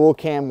got the dual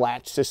cam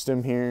latch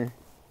system here.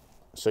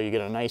 So you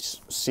get a nice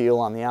seal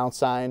on the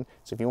outside.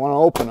 So if you want to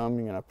open them,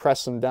 you're going to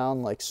press them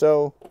down like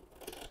so.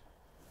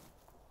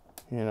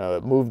 You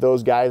know, move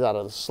those guys out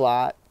of the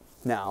slot.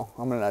 Now,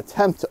 I'm going to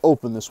attempt to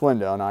open this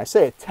window. Now, I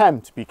say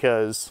attempt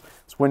because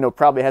this window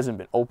probably hasn't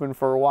been open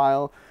for a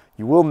while.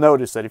 You will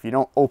notice that if you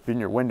don't open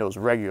your windows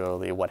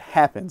regularly, what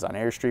happens on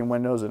Airstream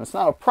windows, and it's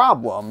not a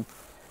problem,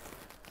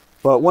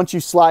 but once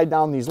you slide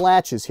down these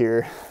latches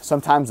here,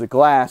 sometimes the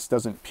glass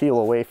doesn't peel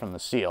away from the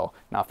seal.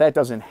 Now, if that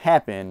doesn't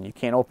happen, you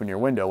can't open your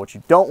window. What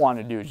you don't want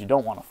to do is you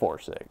don't want to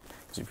force it.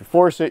 Because if you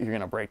force it, you're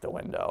going to break the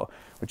window.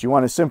 What you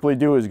want to simply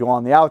do is go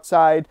on the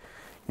outside.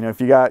 You know,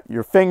 if you got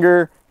your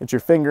finger, get your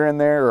finger in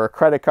there, or a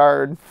credit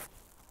card,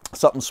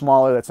 something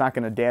smaller that's not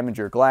going to damage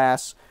your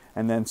glass,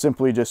 and then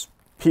simply just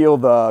peel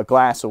the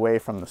glass away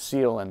from the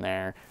seal in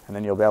there, and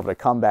then you'll be able to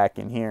come back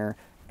in here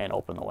and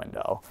open the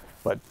window.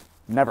 But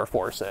never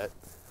force it.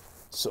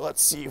 So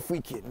let's see if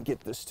we can get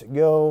this to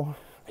go.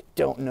 I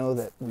don't know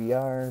that we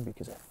are,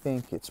 because I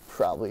think it's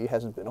probably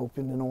hasn't been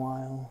opened in a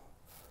while.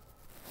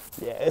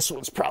 Yeah, this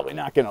one's probably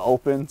not going to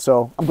open.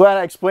 So I'm glad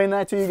I explained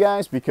that to you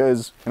guys,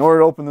 because in order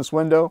to open this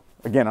window,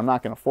 again, I'm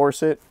not going to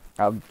force it.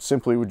 I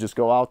simply would just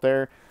go out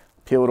there,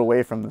 peel it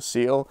away from the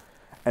seal,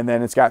 and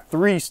then it's got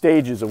 3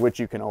 stages of which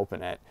you can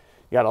open it.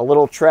 You got a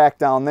little track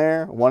down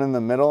there, one in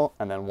the middle,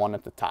 and then one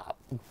at the top.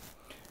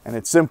 And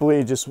it's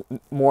simply just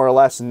more or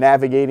less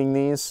navigating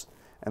these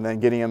and then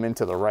getting them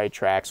into the right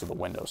track so the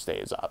window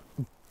stays up.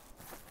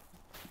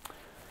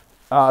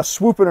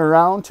 Swooping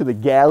around to the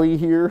galley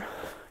here,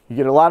 you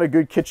get a lot of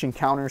good kitchen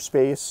counter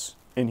space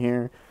in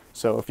here.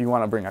 So if you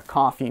want to bring a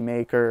coffee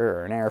maker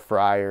or an air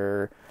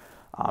fryer,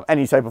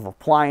 any type of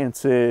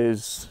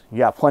appliances, you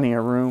got plenty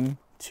of room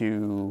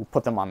to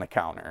put them on the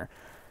counter.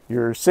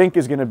 Your sink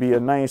is going to be a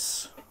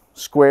nice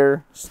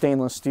square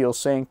stainless steel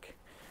sink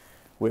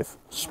with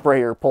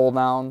sprayer pull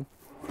down.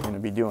 You're going to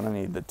be doing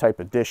any of the type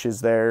of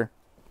dishes there.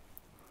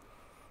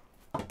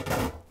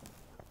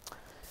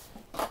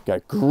 Got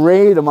a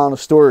great amount of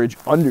storage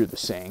under the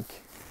sink.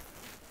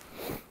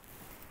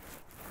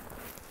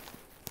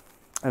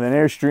 And then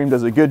Airstream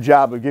does a good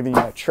job of giving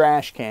you a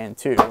trash can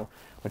too,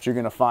 which you're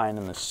going to find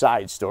in the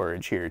side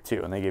storage here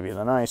too. And they give you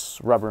the nice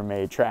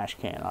Rubbermaid trash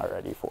can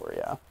already for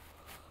you.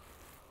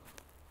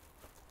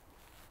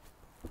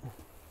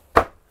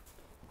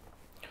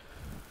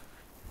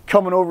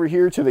 Coming over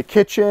here to the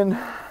kitchen,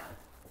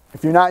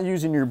 if you're not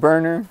using your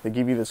burner, they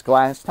give you this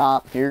glass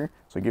top here,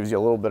 so it gives you a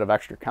little bit of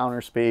extra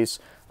counter space.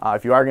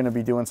 If you are going to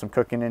be doing some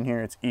cooking in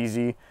here, it's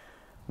easy.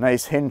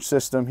 Nice hinge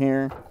system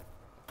here.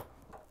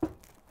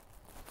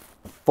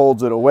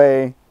 Folds it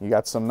away. You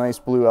got some nice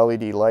blue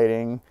LED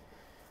lighting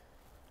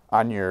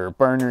on your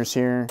burners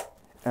here.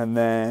 And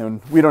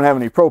then we don't have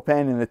any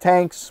propane in the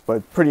tanks,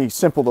 but pretty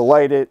simple to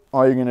light it.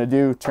 All you're going to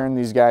do, turn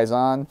these guys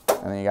on,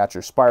 and then you got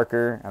your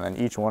sparker, and then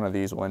each one of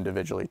these will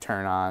individually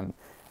turn on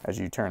as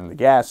you turn the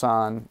gas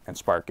on and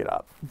spark it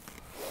up.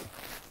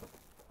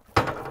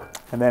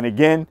 And then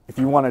again, if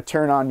you want to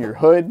turn on your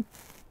hood,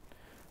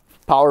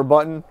 power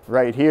button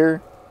right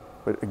here.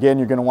 But again,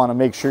 you're going to want to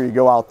make sure you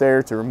go out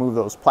there to remove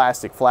those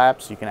plastic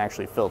flaps so you can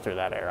actually filter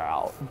that air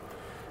out.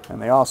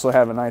 And they also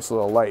have a nice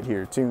little light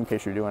here too in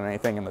case you're doing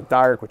anything in the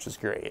dark, which is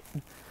great.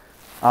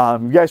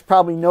 You guys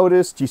probably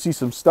noticed, you see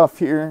some stuff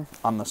here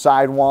on the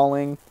side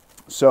walling.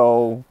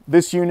 So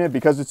this unit,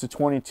 because it's a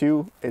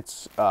 22,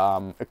 it's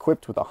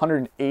equipped with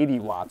 180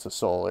 watts of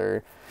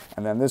solar.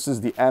 And then this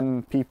is the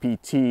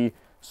MPPT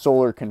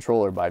solar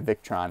controller by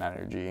Victron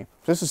Energy.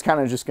 This is kind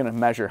of just going to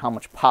measure how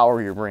much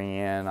power you're bringing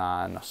in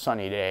on a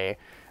sunny day.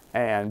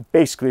 And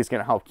basically it's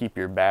going to help keep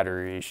your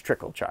batteries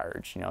trickle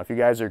charged. You know, if you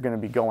guys are going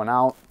to be going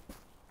out,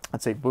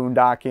 let's say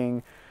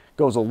boondocking,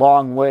 goes a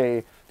long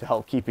way to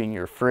help keeping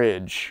your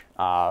fridge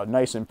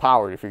nice and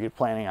powered if you're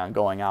planning on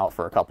going out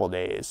for a couple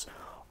days.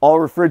 All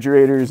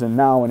refrigerators and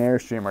now in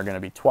Airstream are going to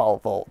be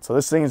 12 volts. So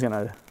this thing is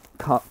going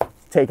to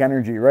take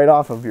energy right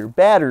off of your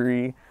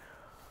battery,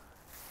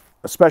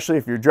 especially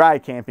if you're dry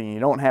camping and you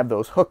don't have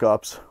those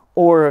hookups,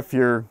 or if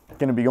you're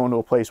going to be going to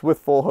a place with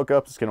full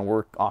hookups, it's going to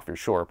work off your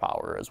shore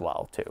power as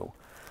well too.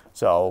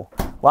 So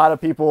a lot of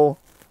people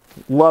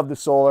love the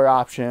solar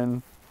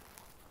option.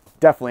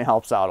 Definitely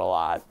helps out a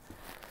lot.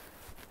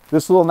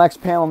 This little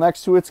next panel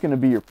next to it's going to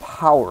be your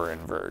power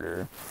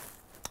inverter.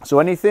 So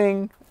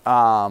anything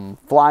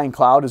flying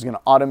cloud is going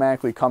to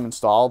automatically come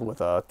installed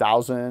with a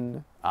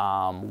 1000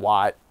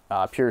 watt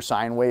pure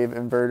sine wave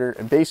inverter.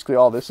 And basically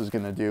all this is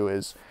going to do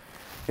is,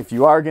 if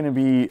you are going to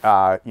be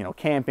you know,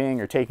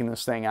 camping or taking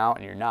this thing out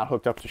and you're not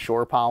hooked up to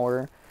shore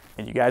power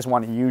and you guys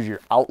want to use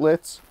your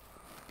outlets,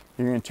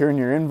 you're going to turn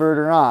your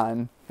inverter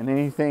on, and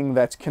anything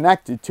that's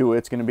connected to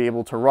it's going to be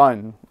able to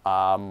run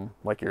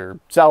like your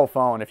cell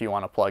phone if you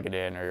want to plug it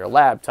in, or your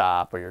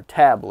laptop or your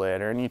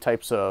tablet or any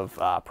types of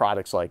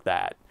products like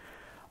that.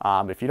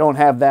 If you don't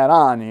have that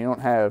on and you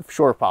don't have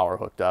shore power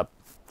hooked up,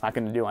 it's not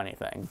going to do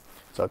anything.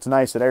 So it's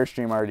nice that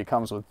Airstream already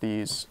comes with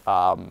these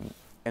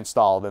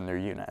installed in their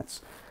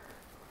units.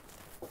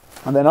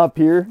 And then up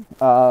here,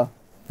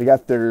 they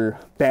got their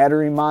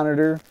battery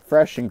monitor,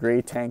 fresh and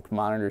gray tank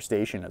monitor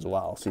station as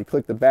well. So you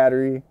click the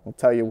battery, it'll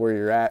tell you where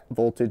you're at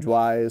voltage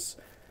wise.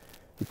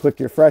 You click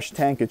your fresh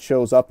tank, it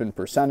shows up in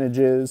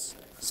percentages.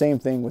 Same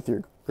thing with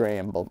your gray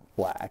and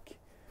black.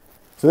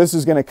 So this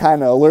is going to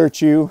kind of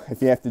alert you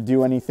if you have to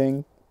do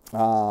anything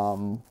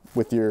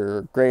with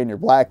your gray and your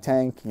black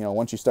tank. You know,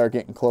 once you start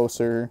getting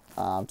closer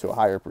to a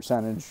higher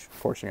percentage, of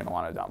course you're going to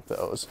want to dump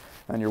those.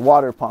 And your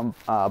water pump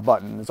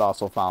button is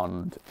also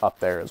found up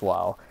there as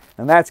well.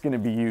 And that's going to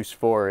be used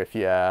for if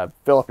you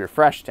fill up your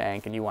fresh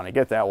tank and you want to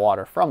get that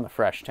water from the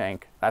fresh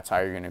tank. That's how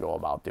you're going to go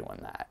about doing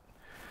that.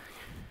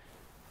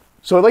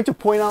 So I'd like to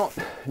point out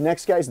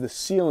next, guys, the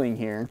ceiling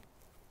here.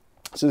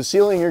 So the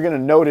ceiling, you're going to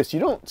notice you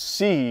don't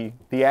see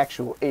the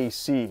actual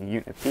AC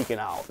unit peeking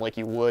out like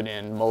you would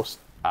in most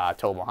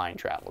tow behind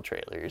travel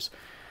trailers.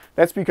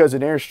 That's because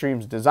in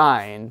Airstream's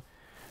design,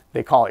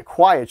 they call it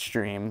Quiet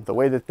Stream. The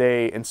way that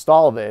they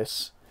install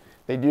this,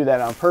 they do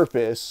that on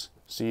purpose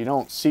so you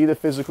don't see the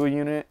physical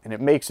unit, and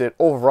it makes it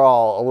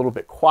overall a little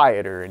bit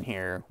quieter in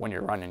here when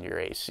you're running your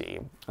AC.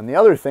 And the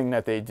other thing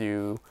that they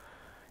do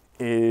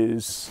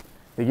is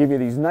they give you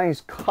these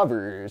nice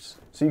covers,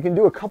 so you can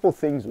do a couple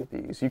things with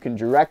these. You can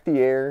direct the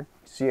air.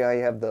 See how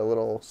you have the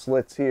little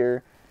slits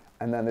here,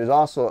 and then there's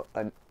also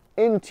an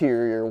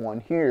interior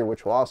one here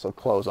which will also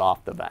close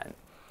off the vent.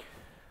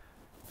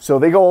 So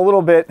they go a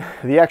little bit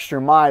the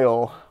extra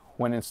mile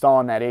when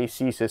installing that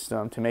AC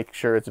system to make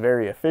sure it's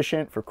very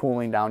efficient for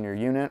cooling down your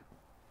unit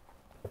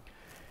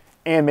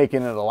and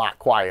making it a lot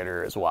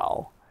quieter as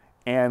well.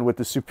 And with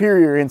the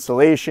superior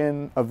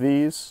insulation of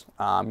these,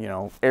 you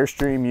know,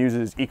 Airstream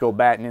uses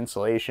EcoBatten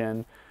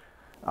insulation.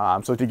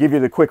 So to give you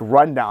the quick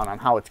rundown on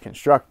how it's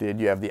constructed,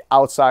 you have the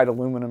outside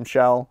aluminum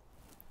shell.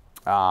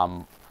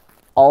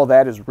 All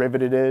that is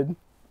riveted in,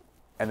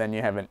 and then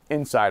you have an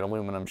inside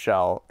aluminum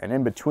shell, and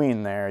in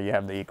between there you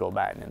have the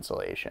eco-batten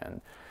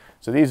insulation.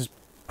 So these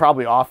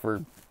probably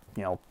offer,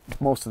 you know,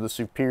 most of the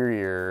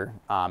superior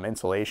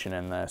insulation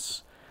in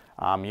this.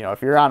 You know,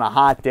 if you're on a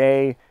hot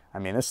day, I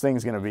mean, this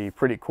thing's going to be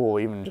pretty cool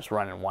even just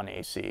running one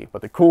AC.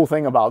 But the cool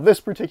thing about this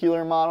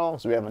particular model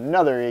is we have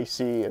another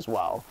AC as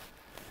well.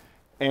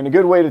 And a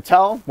good way to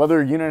tell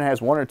whether a unit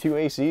has 1 or 2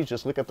 ACs,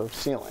 just look at the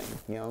ceiling.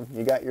 You know,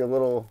 you got your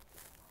little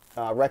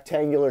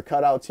rectangular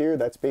cutouts here.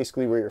 That's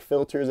basically where your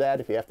filter's at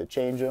if you have to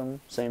change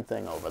them. Same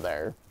thing over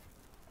there.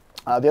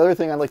 The other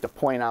thing I'd like to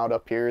point out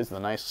up here is the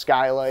nice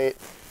skylight.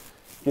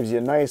 Gives you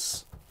a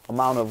nice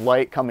amount of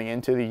light coming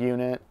into the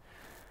unit.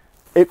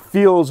 It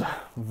feels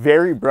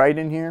very bright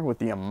in here with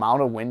the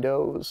amount of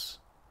windows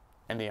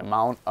and the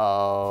amount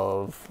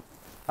of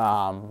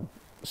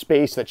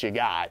space that you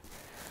got.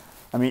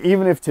 I mean,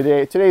 even if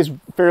today's a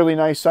fairly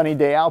nice sunny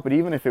day out, but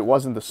even if it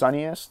wasn't the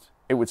sunniest,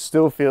 it would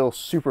still feel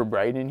super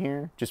bright in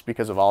here just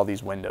because of all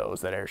these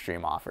windows that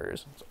Airstream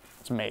offers.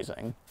 It's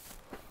amazing.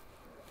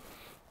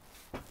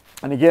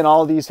 And again,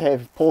 all these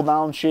have pull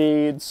down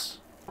shades,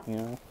 you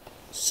know,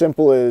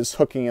 simple as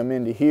hooking them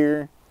into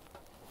here.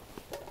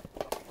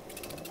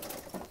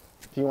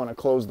 If you want to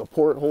close the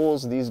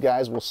portholes, these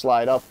guys will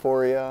slide up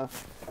for you.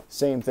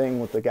 Same thing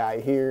with the guy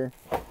here.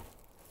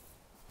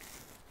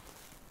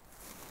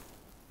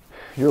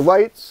 Your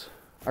lights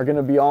are going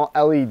to be all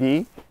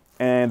LED,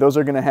 and those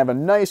are going to have a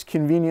nice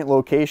convenient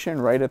location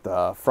right at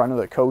the front of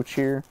the coach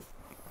here.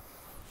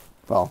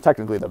 Well,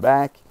 technically the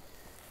back.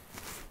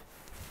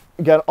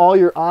 You got all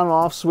your on and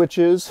off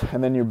switches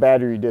and then your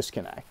battery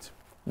disconnect.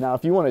 Now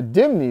if you want to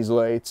dim these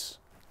lights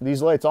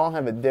all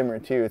have a dimmer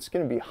too. It's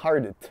going to be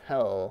hard to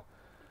tell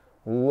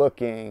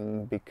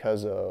looking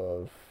because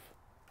of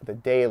the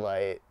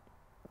daylight,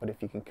 but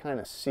if you can kind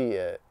of see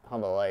it, how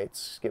the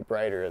lights get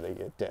brighter, they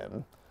get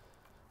dim.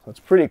 So it's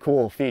a pretty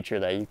cool feature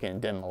that you can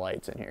dim the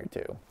lights in here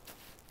too.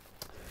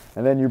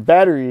 And then your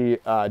battery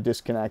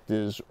disconnect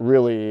is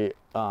really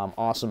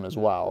awesome as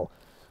well.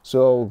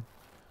 So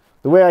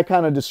the way I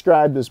kind of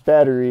describe this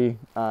battery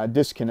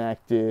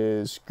disconnect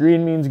is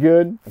green means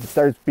good. If it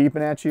starts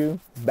beeping at you,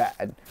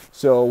 bad.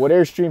 So what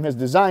Airstream has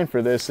designed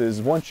for this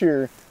is once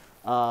your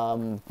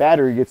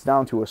battery gets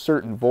down to a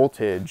certain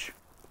voltage,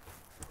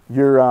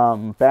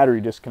 your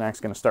battery disconnect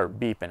is going to start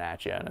beeping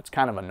at you, and it's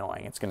kind of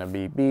annoying. It's going to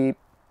be beep,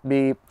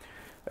 beep.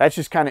 That's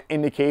just kind of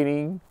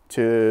indicating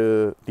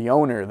to the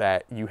owner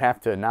that you have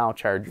to now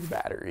charge your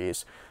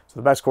batteries. So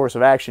the best course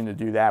of action to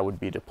do that would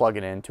be to plug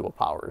it into a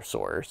power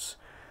source.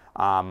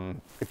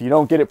 If you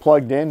don't get it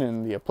plugged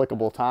in the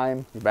applicable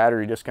time, your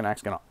battery disconnect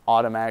is going to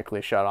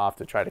automatically shut off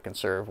to try to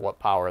conserve what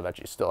power that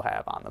you still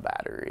have on the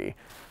battery.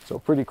 So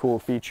pretty cool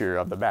feature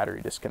of the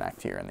battery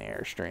disconnect here in the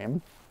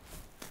Airstream.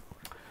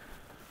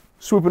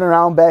 Swooping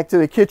around back to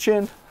the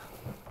kitchen,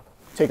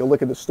 take a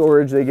look at the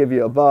storage they give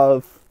you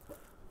above.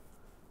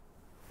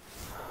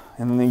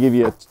 And then they give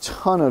you a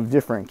ton of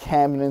different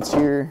cabinets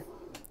here.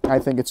 I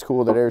think it's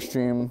cool that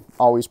Airstream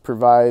always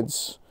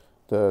provides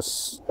the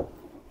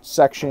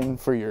section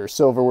for your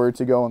silverware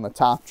to go in the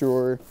top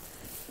drawer.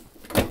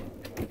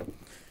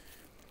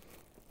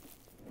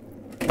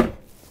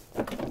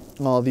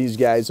 All these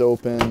guys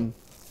open,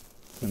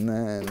 and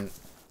then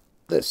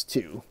this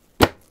too.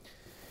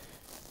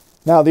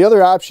 Now the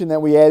other option that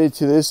we added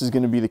to this is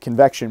going to be the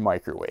convection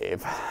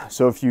microwave.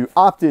 So if you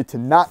opted to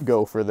not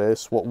go for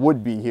this, what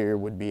would be here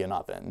would be an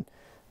oven.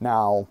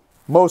 Now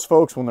most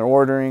folks when they're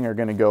ordering are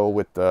going to go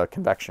with the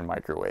convection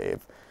microwave.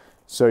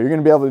 So you're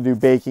going to be able to do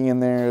baking in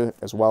there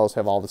as well as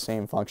have all the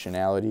same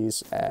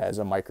functionalities as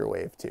a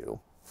microwave too.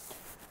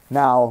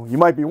 Now you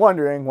might be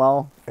wondering,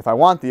 well, if I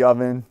want the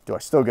oven, do I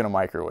still get a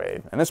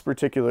microwave? And this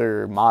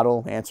particular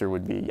model, the answer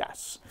would be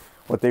yes.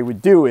 What they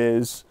would do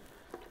is,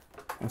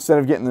 instead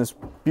of getting this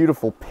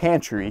beautiful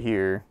pantry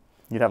here,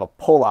 you'd have a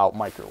pull-out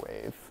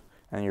microwave,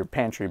 and your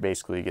pantry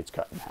basically gets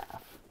cut in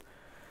half.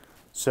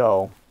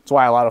 So that's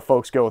why a lot of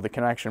folks go with the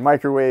convection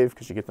microwave,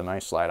 because you get the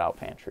nice slide-out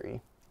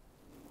pantry.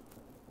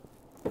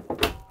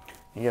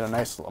 You get a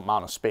nice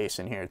amount of space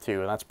in here too,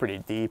 and that's pretty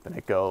deep, and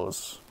it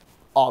goes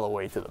all the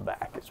way to the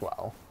back as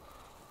well.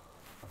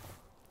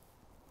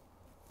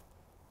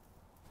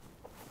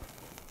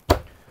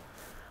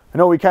 I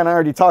know we kind of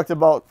already talked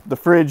about the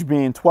fridge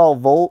being 12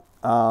 volt.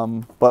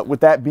 But with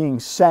that being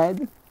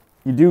said,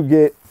 you do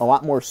get a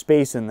lot more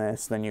space in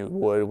this than you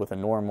would with a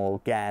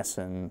normal gas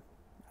and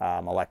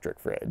electric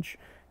fridge.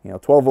 You know,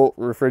 12 volt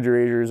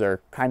refrigerators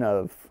are kind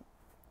of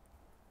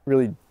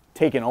really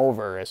taken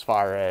over as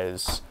far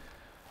as,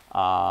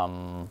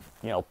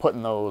 you know,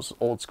 putting those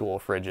old school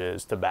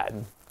fridges to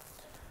bed.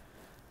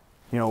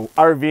 You know,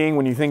 RVing,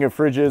 when you think of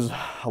fridges,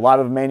 a lot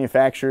of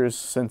manufacturers,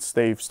 since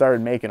they've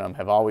started making them,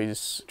 have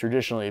always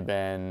traditionally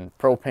been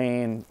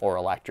propane or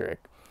electric.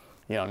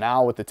 You know,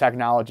 now with the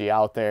technology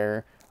out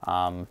there,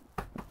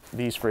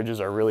 these fridges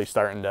are really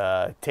starting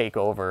to take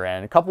over,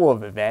 and a couple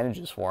of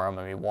advantages for them.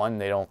 I mean, one,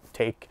 they don't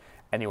take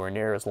anywhere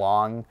near as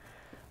long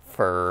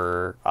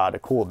for to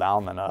cool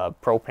down than a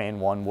propane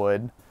one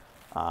would.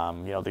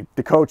 You know,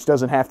 the coach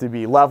doesn't have to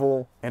be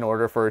level in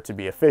order for it to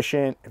be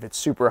efficient. If it's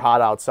super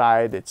hot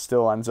outside, it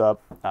still ends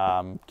up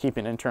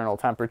keeping internal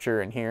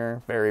temperature in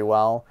here very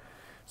well.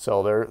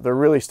 So they're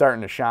really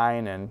starting to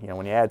shine, and you know,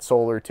 when you add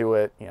solar to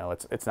it, you know,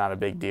 it's not a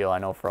big deal. I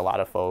know for a lot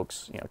of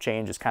folks, you know,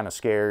 change is kind of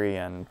scary,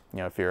 and you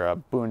know, if you're a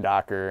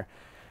boondocker,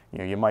 you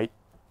know, you might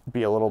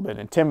be a little bit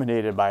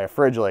intimidated by a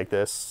fridge like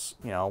this.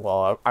 You know,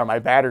 well, are my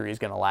batteries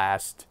going to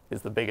last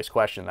is the biggest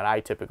question that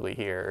I typically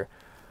hear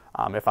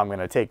if I'm going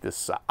to take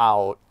this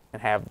out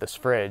and have this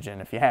fridge.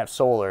 And if you have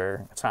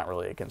solar, it's not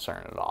really a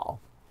concern at all.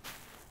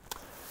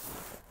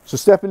 So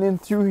stepping in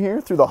through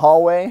here, through the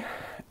hallway,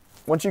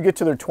 once you get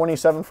to their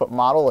 27-foot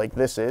model like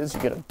this is, you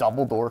get a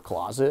double door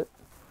closet.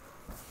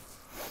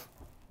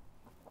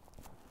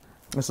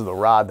 This is the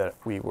rod that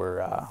we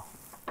were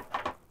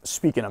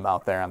speaking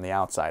about there on the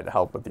outside to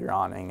help with your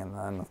awning, and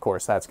then of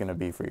course that's going to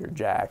be for your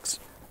jacks.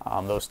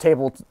 Those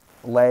table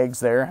legs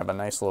there have a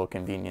nice little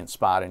convenient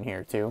spot in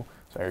here too,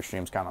 so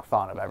Airstream's kind of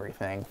thought of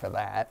everything for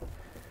that.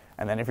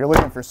 And then if you're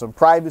looking for some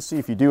privacy,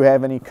 if you do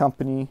have any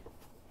company,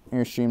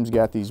 Airstream's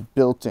got these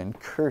built-in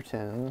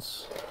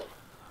curtains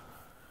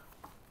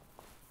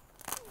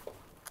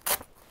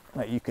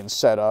that you can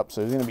set up.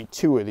 So there's going to be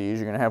 2 of these.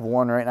 You're going to have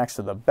one right next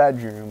to the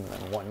bedroom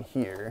and one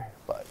here.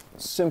 But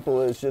simple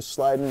as just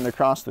sliding it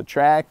across the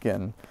track,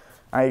 and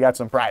now you got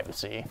some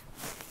privacy.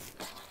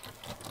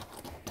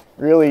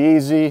 Really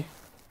easy.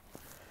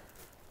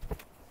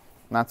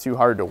 Not too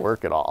hard to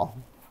work at all.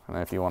 And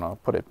then if you want to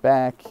put it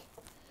back,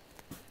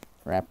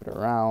 wrap it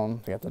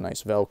around. We got the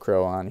nice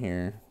Velcro on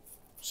here.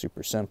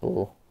 Super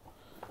simple.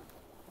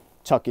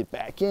 Tuck it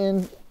back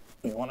in.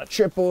 You want to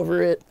trip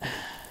over it.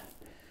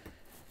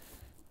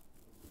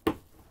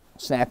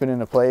 Snap it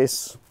into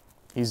place,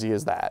 easy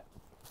as that.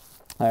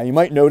 You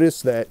might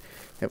notice that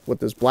what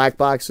this black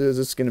box is,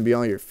 it's going to be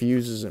all your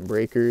fuses and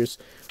breakers.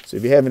 So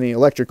if you have any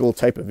electrical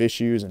type of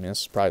issues, and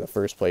this is probably the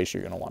first place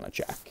you're going to want to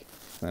check.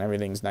 And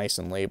everything's nice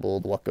and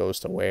labeled, what goes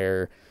to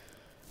where.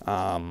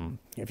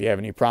 If you have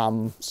any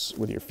problems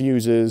with your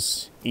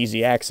fuses,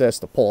 easy access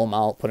to pull them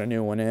out, put a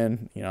new one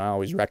in. You know, I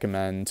always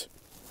recommend,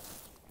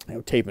 you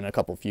know, taping a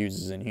couple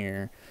fuses in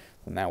here,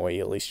 and that way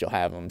at least you'll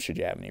have them should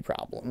you have any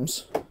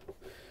problems.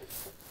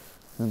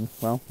 And,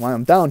 well, while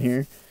I'm down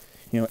here,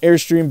 you know,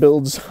 Airstream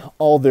builds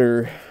all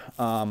their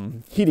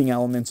heating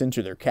elements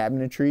into their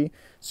cabinetry,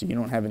 so you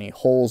don't have any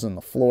holes in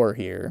the floor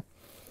here.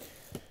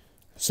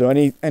 So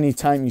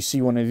anytime you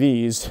see one of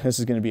these, this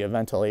is going to be a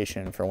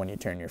ventilation for when you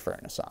turn your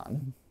furnace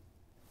on.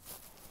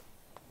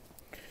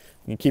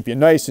 You keep you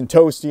nice and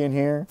toasty in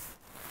here.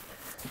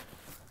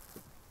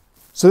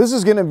 So this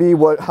is going to be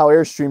how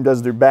Airstream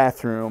does their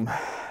bathroom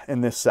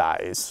in this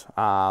size.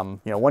 You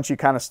know, once you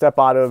kind of step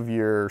out of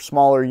your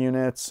smaller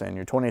units and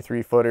your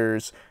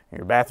 23-footers,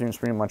 your bathroom's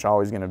pretty much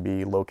always going to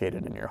be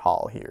located in your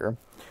hall here.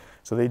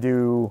 So they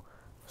do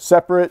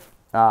separate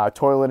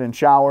toilet and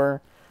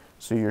shower.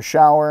 So your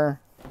shower,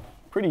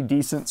 pretty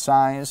decent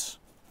size.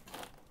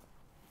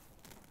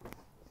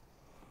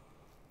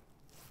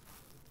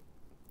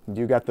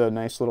 You got the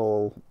nice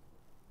little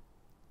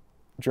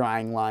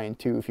drying line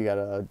too if you got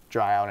to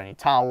dry out any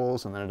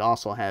towels, and then it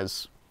also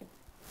has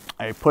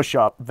a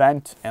push-up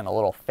vent and a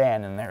little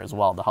fan in there as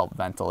well to help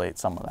ventilate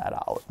some of that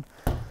out.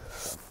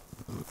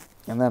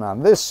 And then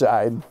on this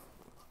side,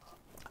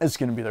 it's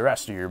going to be the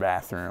rest of your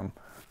bathroom.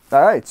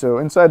 All right, so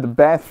inside the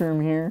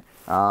bathroom here,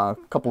 a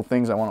couple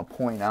things I want to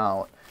point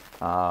out.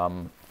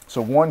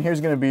 So one, here's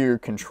going to be your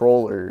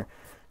controller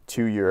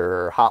to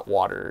your hot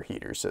water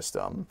heater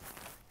system.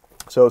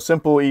 So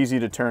simple, easy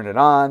to turn it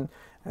on,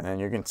 and then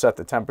you can set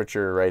the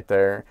temperature right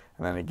there.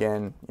 And then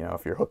again, you know,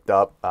 if you're hooked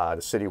up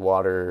to city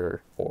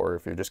water, or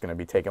if you're just going to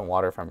be taking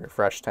water from your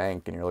fresh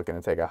tank and you're looking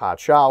to take a hot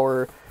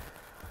shower,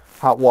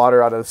 hot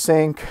water out of the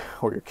sink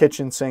or your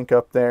kitchen sink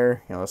up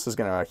there, you know, this is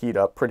going to heat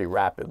up pretty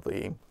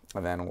rapidly,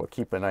 and then we'll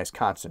keep a nice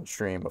constant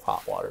stream of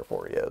hot water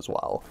for you as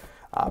well.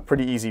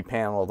 Pretty easy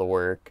panel to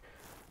work.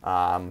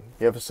 You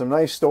have some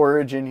nice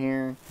storage in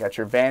here. You got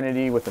your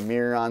vanity with a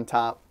mirror on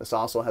top. This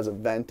also has a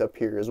vent up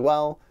here as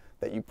well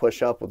that you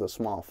push up with a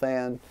small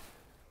fan.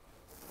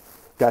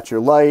 Got your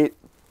light.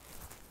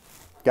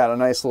 Got a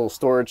nice little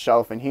storage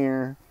shelf in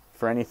here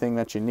for anything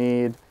that you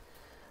need.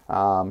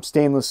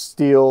 Stainless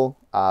steel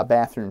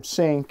bathroom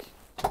sink.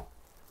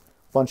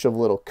 Bunch of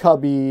little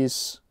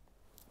cubbies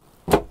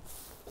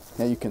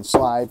that you can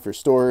slide for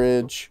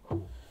storage.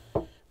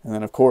 And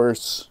then of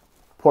course,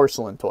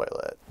 porcelain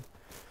toilet.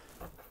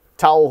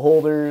 Towel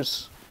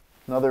holders,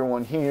 another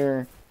one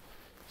here.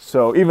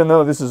 So even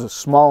though this is a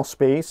small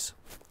space,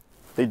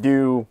 they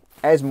do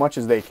as much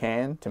as they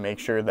can to make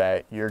sure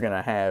that you're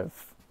gonna have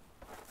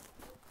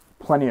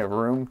plenty of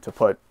room to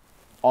put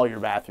all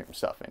your bathroom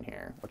stuff in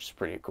here, which is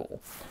pretty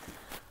cool.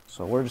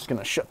 So we're just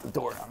gonna shut the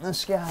door on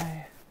this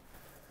guy.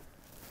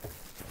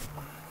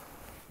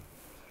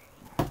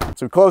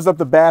 So we closed up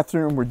the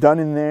bathroom, we're done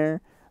in there.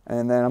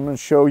 And then I'm going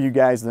to show you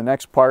guys the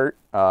next part,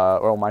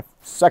 or my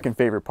second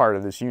favorite part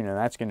of this unit, and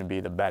that's going to be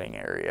the bedding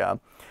area.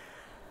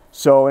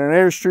 So in an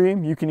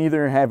Airstream, you can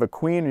either have a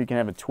queen or you can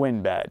have a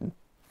twin bed.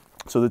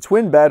 So the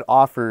twin bed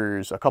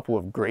offers a couple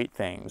of great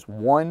things.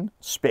 One,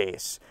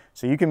 space.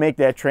 So you can make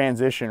that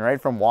transition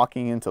right from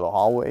walking into the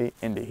hallway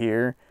into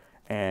here,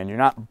 and you're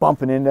not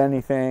bumping into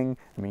anything.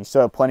 I mean, you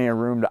still have plenty of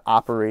room to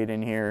operate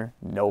in here,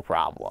 no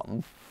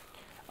problem.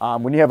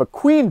 When you have a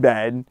queen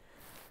bed,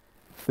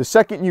 the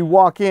second you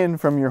walk in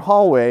from your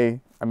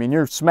hallway, I mean,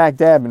 you're smack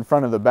dab in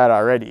front of the bed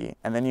already,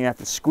 and then you have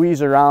to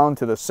squeeze around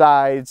to the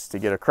sides to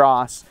get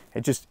across.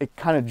 It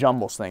kind of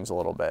jumbles things a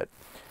little bit.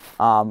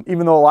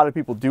 Even though a lot of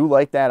people do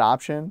like that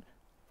option,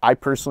 I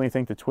personally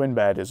think the twin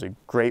bed is a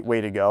great way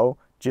to go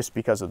just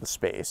because of the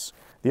space.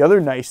 The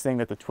other nice thing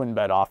that the twin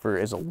bed offer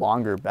is a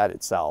longer bed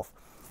itself.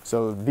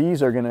 So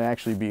these are going to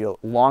actually be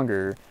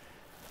longer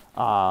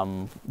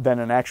than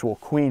an actual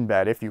queen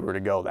bed if you were to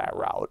go that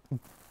route.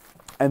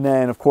 And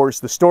then, of course,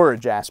 the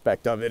storage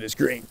aspect of it is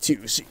great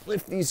too. So you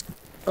lift these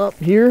up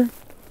here,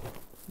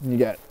 and you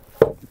got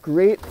a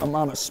great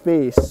amount of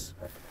space,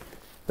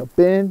 the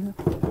bin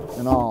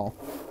and all.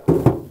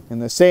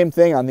 And the same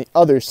thing on the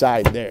other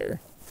side there.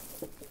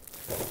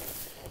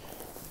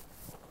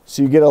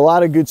 So you get a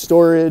lot of good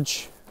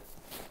storage.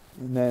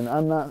 And then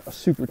I'm not a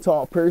super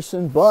tall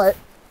person, but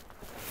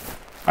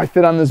I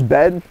fit on this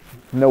bed,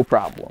 no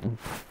problem.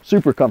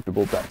 Super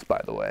comfortable beds,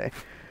 by the way.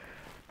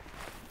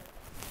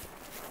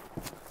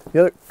 The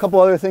other couple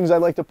other things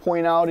I'd like to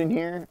point out in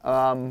here,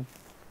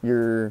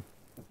 your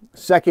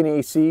second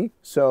AC.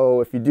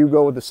 So if you do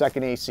go with the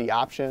second AC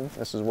option,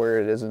 this is where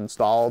it is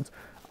installed.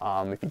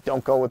 If you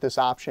don't go with this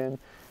option,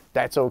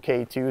 that's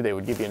okay too. They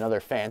would give you another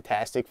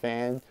fantastic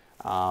fan,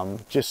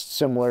 just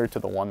similar to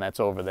the one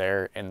that's over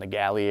there in the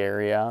Galley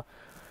area.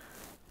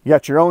 You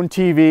got your own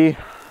TV,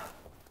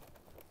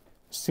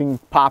 this thing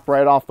pop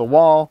right off the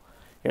wall.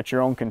 You got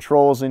your own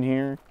controls in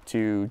here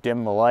to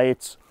dim the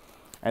lights.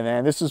 And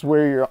then this is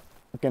where you're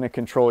going to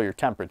control your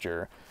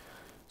temperature.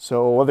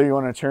 So whether you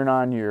want to turn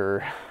on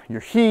your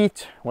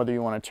heat, whether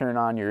you want to turn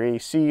on your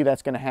AC,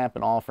 that's going to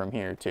happen all from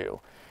here too.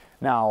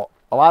 Now,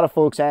 a lot of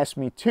folks ask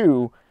me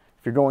too,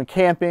 if you're going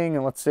camping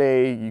and let's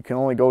say you can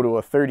only go to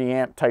a 30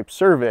 amp type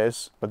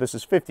service, but this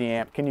is 50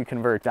 amp, can you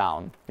convert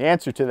down? The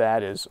answer to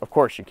that is, of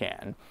course you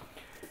can.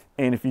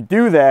 And if you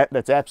do that,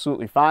 that's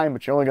absolutely fine,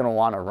 but you're only going to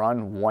want to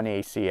run one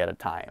AC at a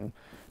time.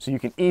 So you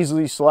can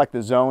easily select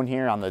the zone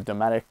here on the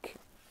Dometic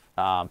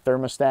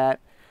thermostat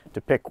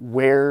to pick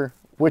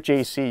which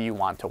AC you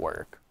want to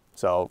work.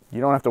 So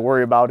you don't have to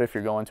worry about if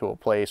you're going to a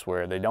place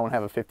where they don't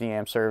have a 50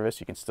 amp service,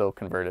 you can still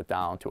convert it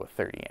down to a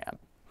 30 amp.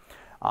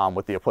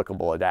 With the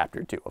applicable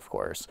adapter too, of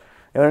course.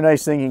 The other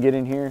nice thing you get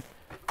in here,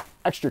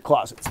 extra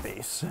closet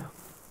space.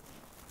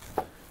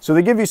 So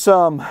they give you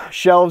some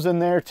shelves in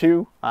there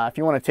too. If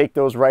you want to take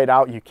those right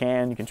out, you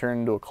can. You can turn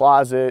it into a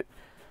closet,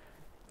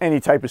 any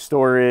type of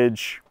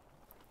storage.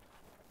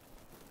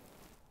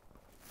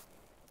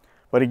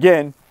 But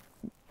again,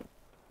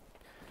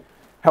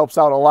 helps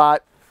out a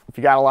lot if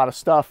you got a lot of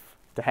stuff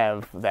to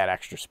have that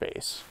extra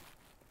space.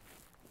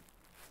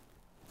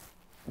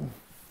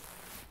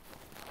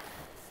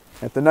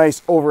 At the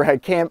nice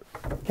overhead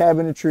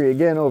cabinetry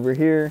again over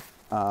here.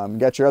 You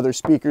got your other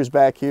speakers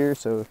back here,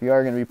 so if you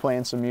are going to be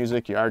playing some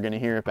music, you are going to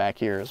hear it back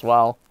here as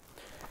well.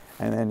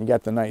 And then you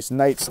got the nice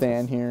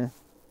nightstand here.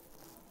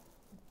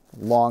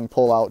 Long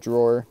pull-out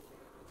drawer.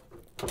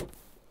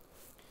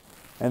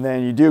 And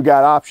then you do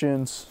got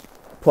options.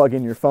 Plug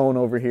in your phone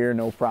over here,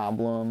 no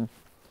problem.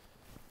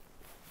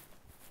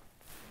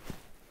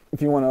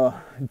 If you want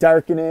to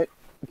darken it,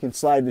 you can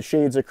slide the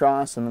shades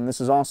across, and then this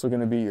is also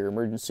going to be your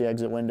emergency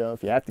exit window.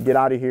 If you have to get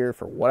out of here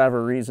for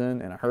whatever reason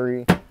in a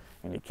hurry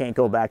and you can't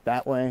go back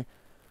that way,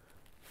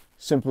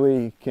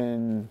 simply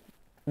can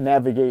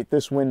navigate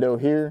this window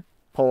here,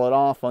 pull it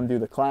off, undo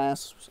the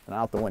clasps, and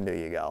out the window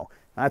you go.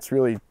 That's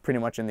really pretty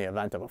much in the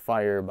event of a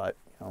fire, but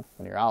you know,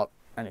 when you're out,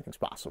 anything's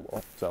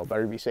possible. So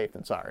better be safe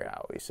than sorry, I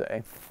always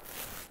say.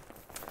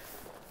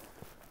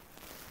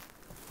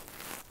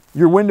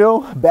 Your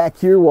window back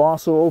here will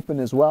also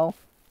open as well.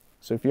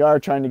 So if you are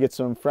trying to get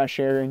some fresh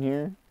air in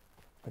here,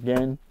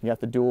 again, you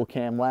got the dual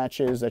cam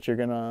latches that you're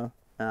gonna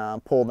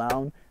pull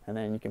down, and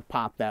then you can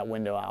pop that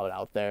window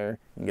out there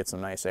and get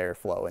some nice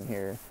airflow in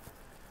here.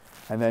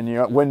 And then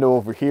your window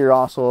over here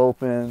also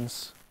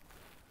opens.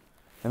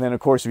 And then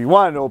of course, if you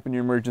wanted to open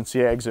your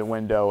emergency exit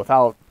window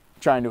without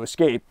trying to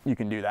escape, you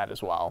can do that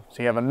as well.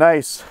 So you have a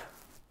nice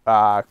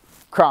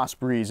cross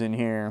breeze in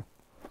here.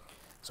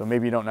 So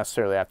maybe you don't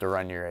necessarily have to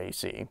run your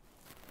AC.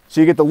 So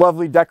you get the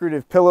lovely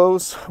decorative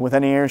pillows with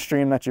any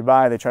Airstream that you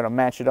buy. They try to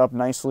match it up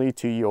nicely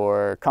to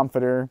your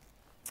comforter.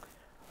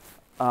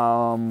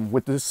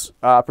 With this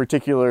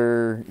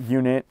particular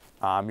unit,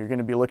 you're going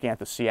to be looking at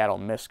the Seattle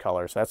Mist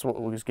color. So that's what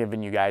was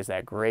giving you guys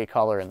that gray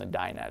color in the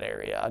dinette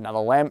area.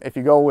 Now if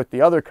you go with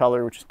the other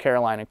color, which is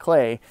Carolina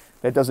Clay,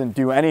 that doesn't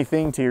do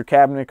anything to your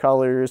cabinet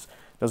colors,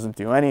 doesn't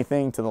do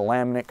anything to the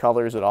laminate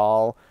colors at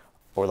all,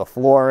 or the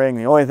flooring.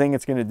 The only thing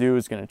it's going to do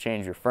is going to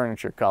change your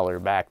furniture color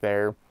back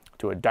there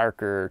to a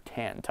darker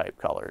tan type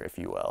color, if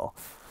you will.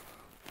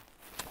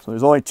 So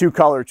there's only two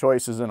color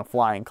choices in a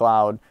flying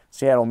cloud.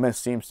 Seattle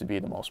Mist seems to be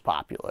the most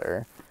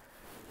popular.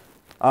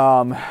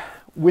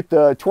 With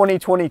the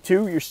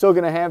 2022, you're still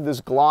going to have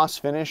this gloss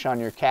finish on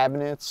your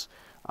cabinets.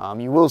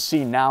 You will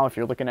see now, if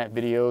you're looking at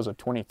videos of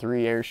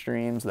 23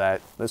 Airstreams,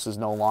 that this is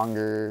no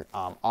longer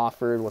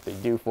offered. What they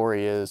do for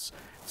you is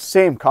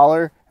same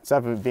color,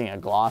 instead of it being a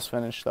gloss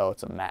finish, though,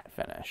 it's a matte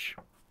finish.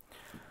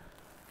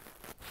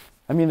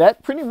 I mean,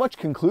 that pretty much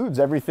concludes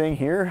everything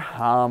here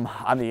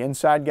on the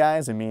inside,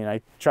 guys. I mean,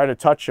 I try to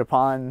touch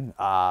upon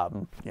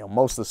you know,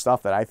 most of the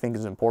stuff that I think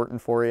is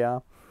important for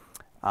you.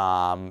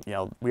 You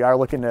know, we are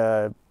looking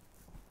to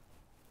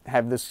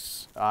have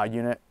this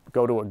unit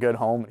go to a good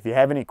home. If you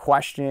have any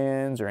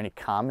questions or any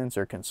comments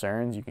or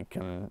concerns, you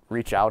can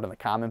reach out in the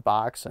comment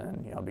box,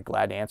 and you know, I'll be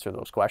glad to answer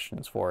those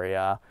questions for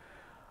you.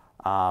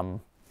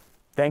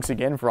 Thanks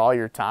again for all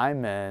your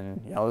time,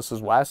 and you know, this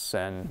is Wes,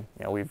 and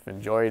you know, we've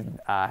enjoyed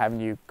having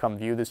you come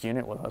view this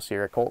unit with us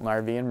here at Colton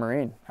RV and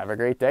Marine. Have a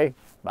great day.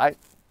 Bye.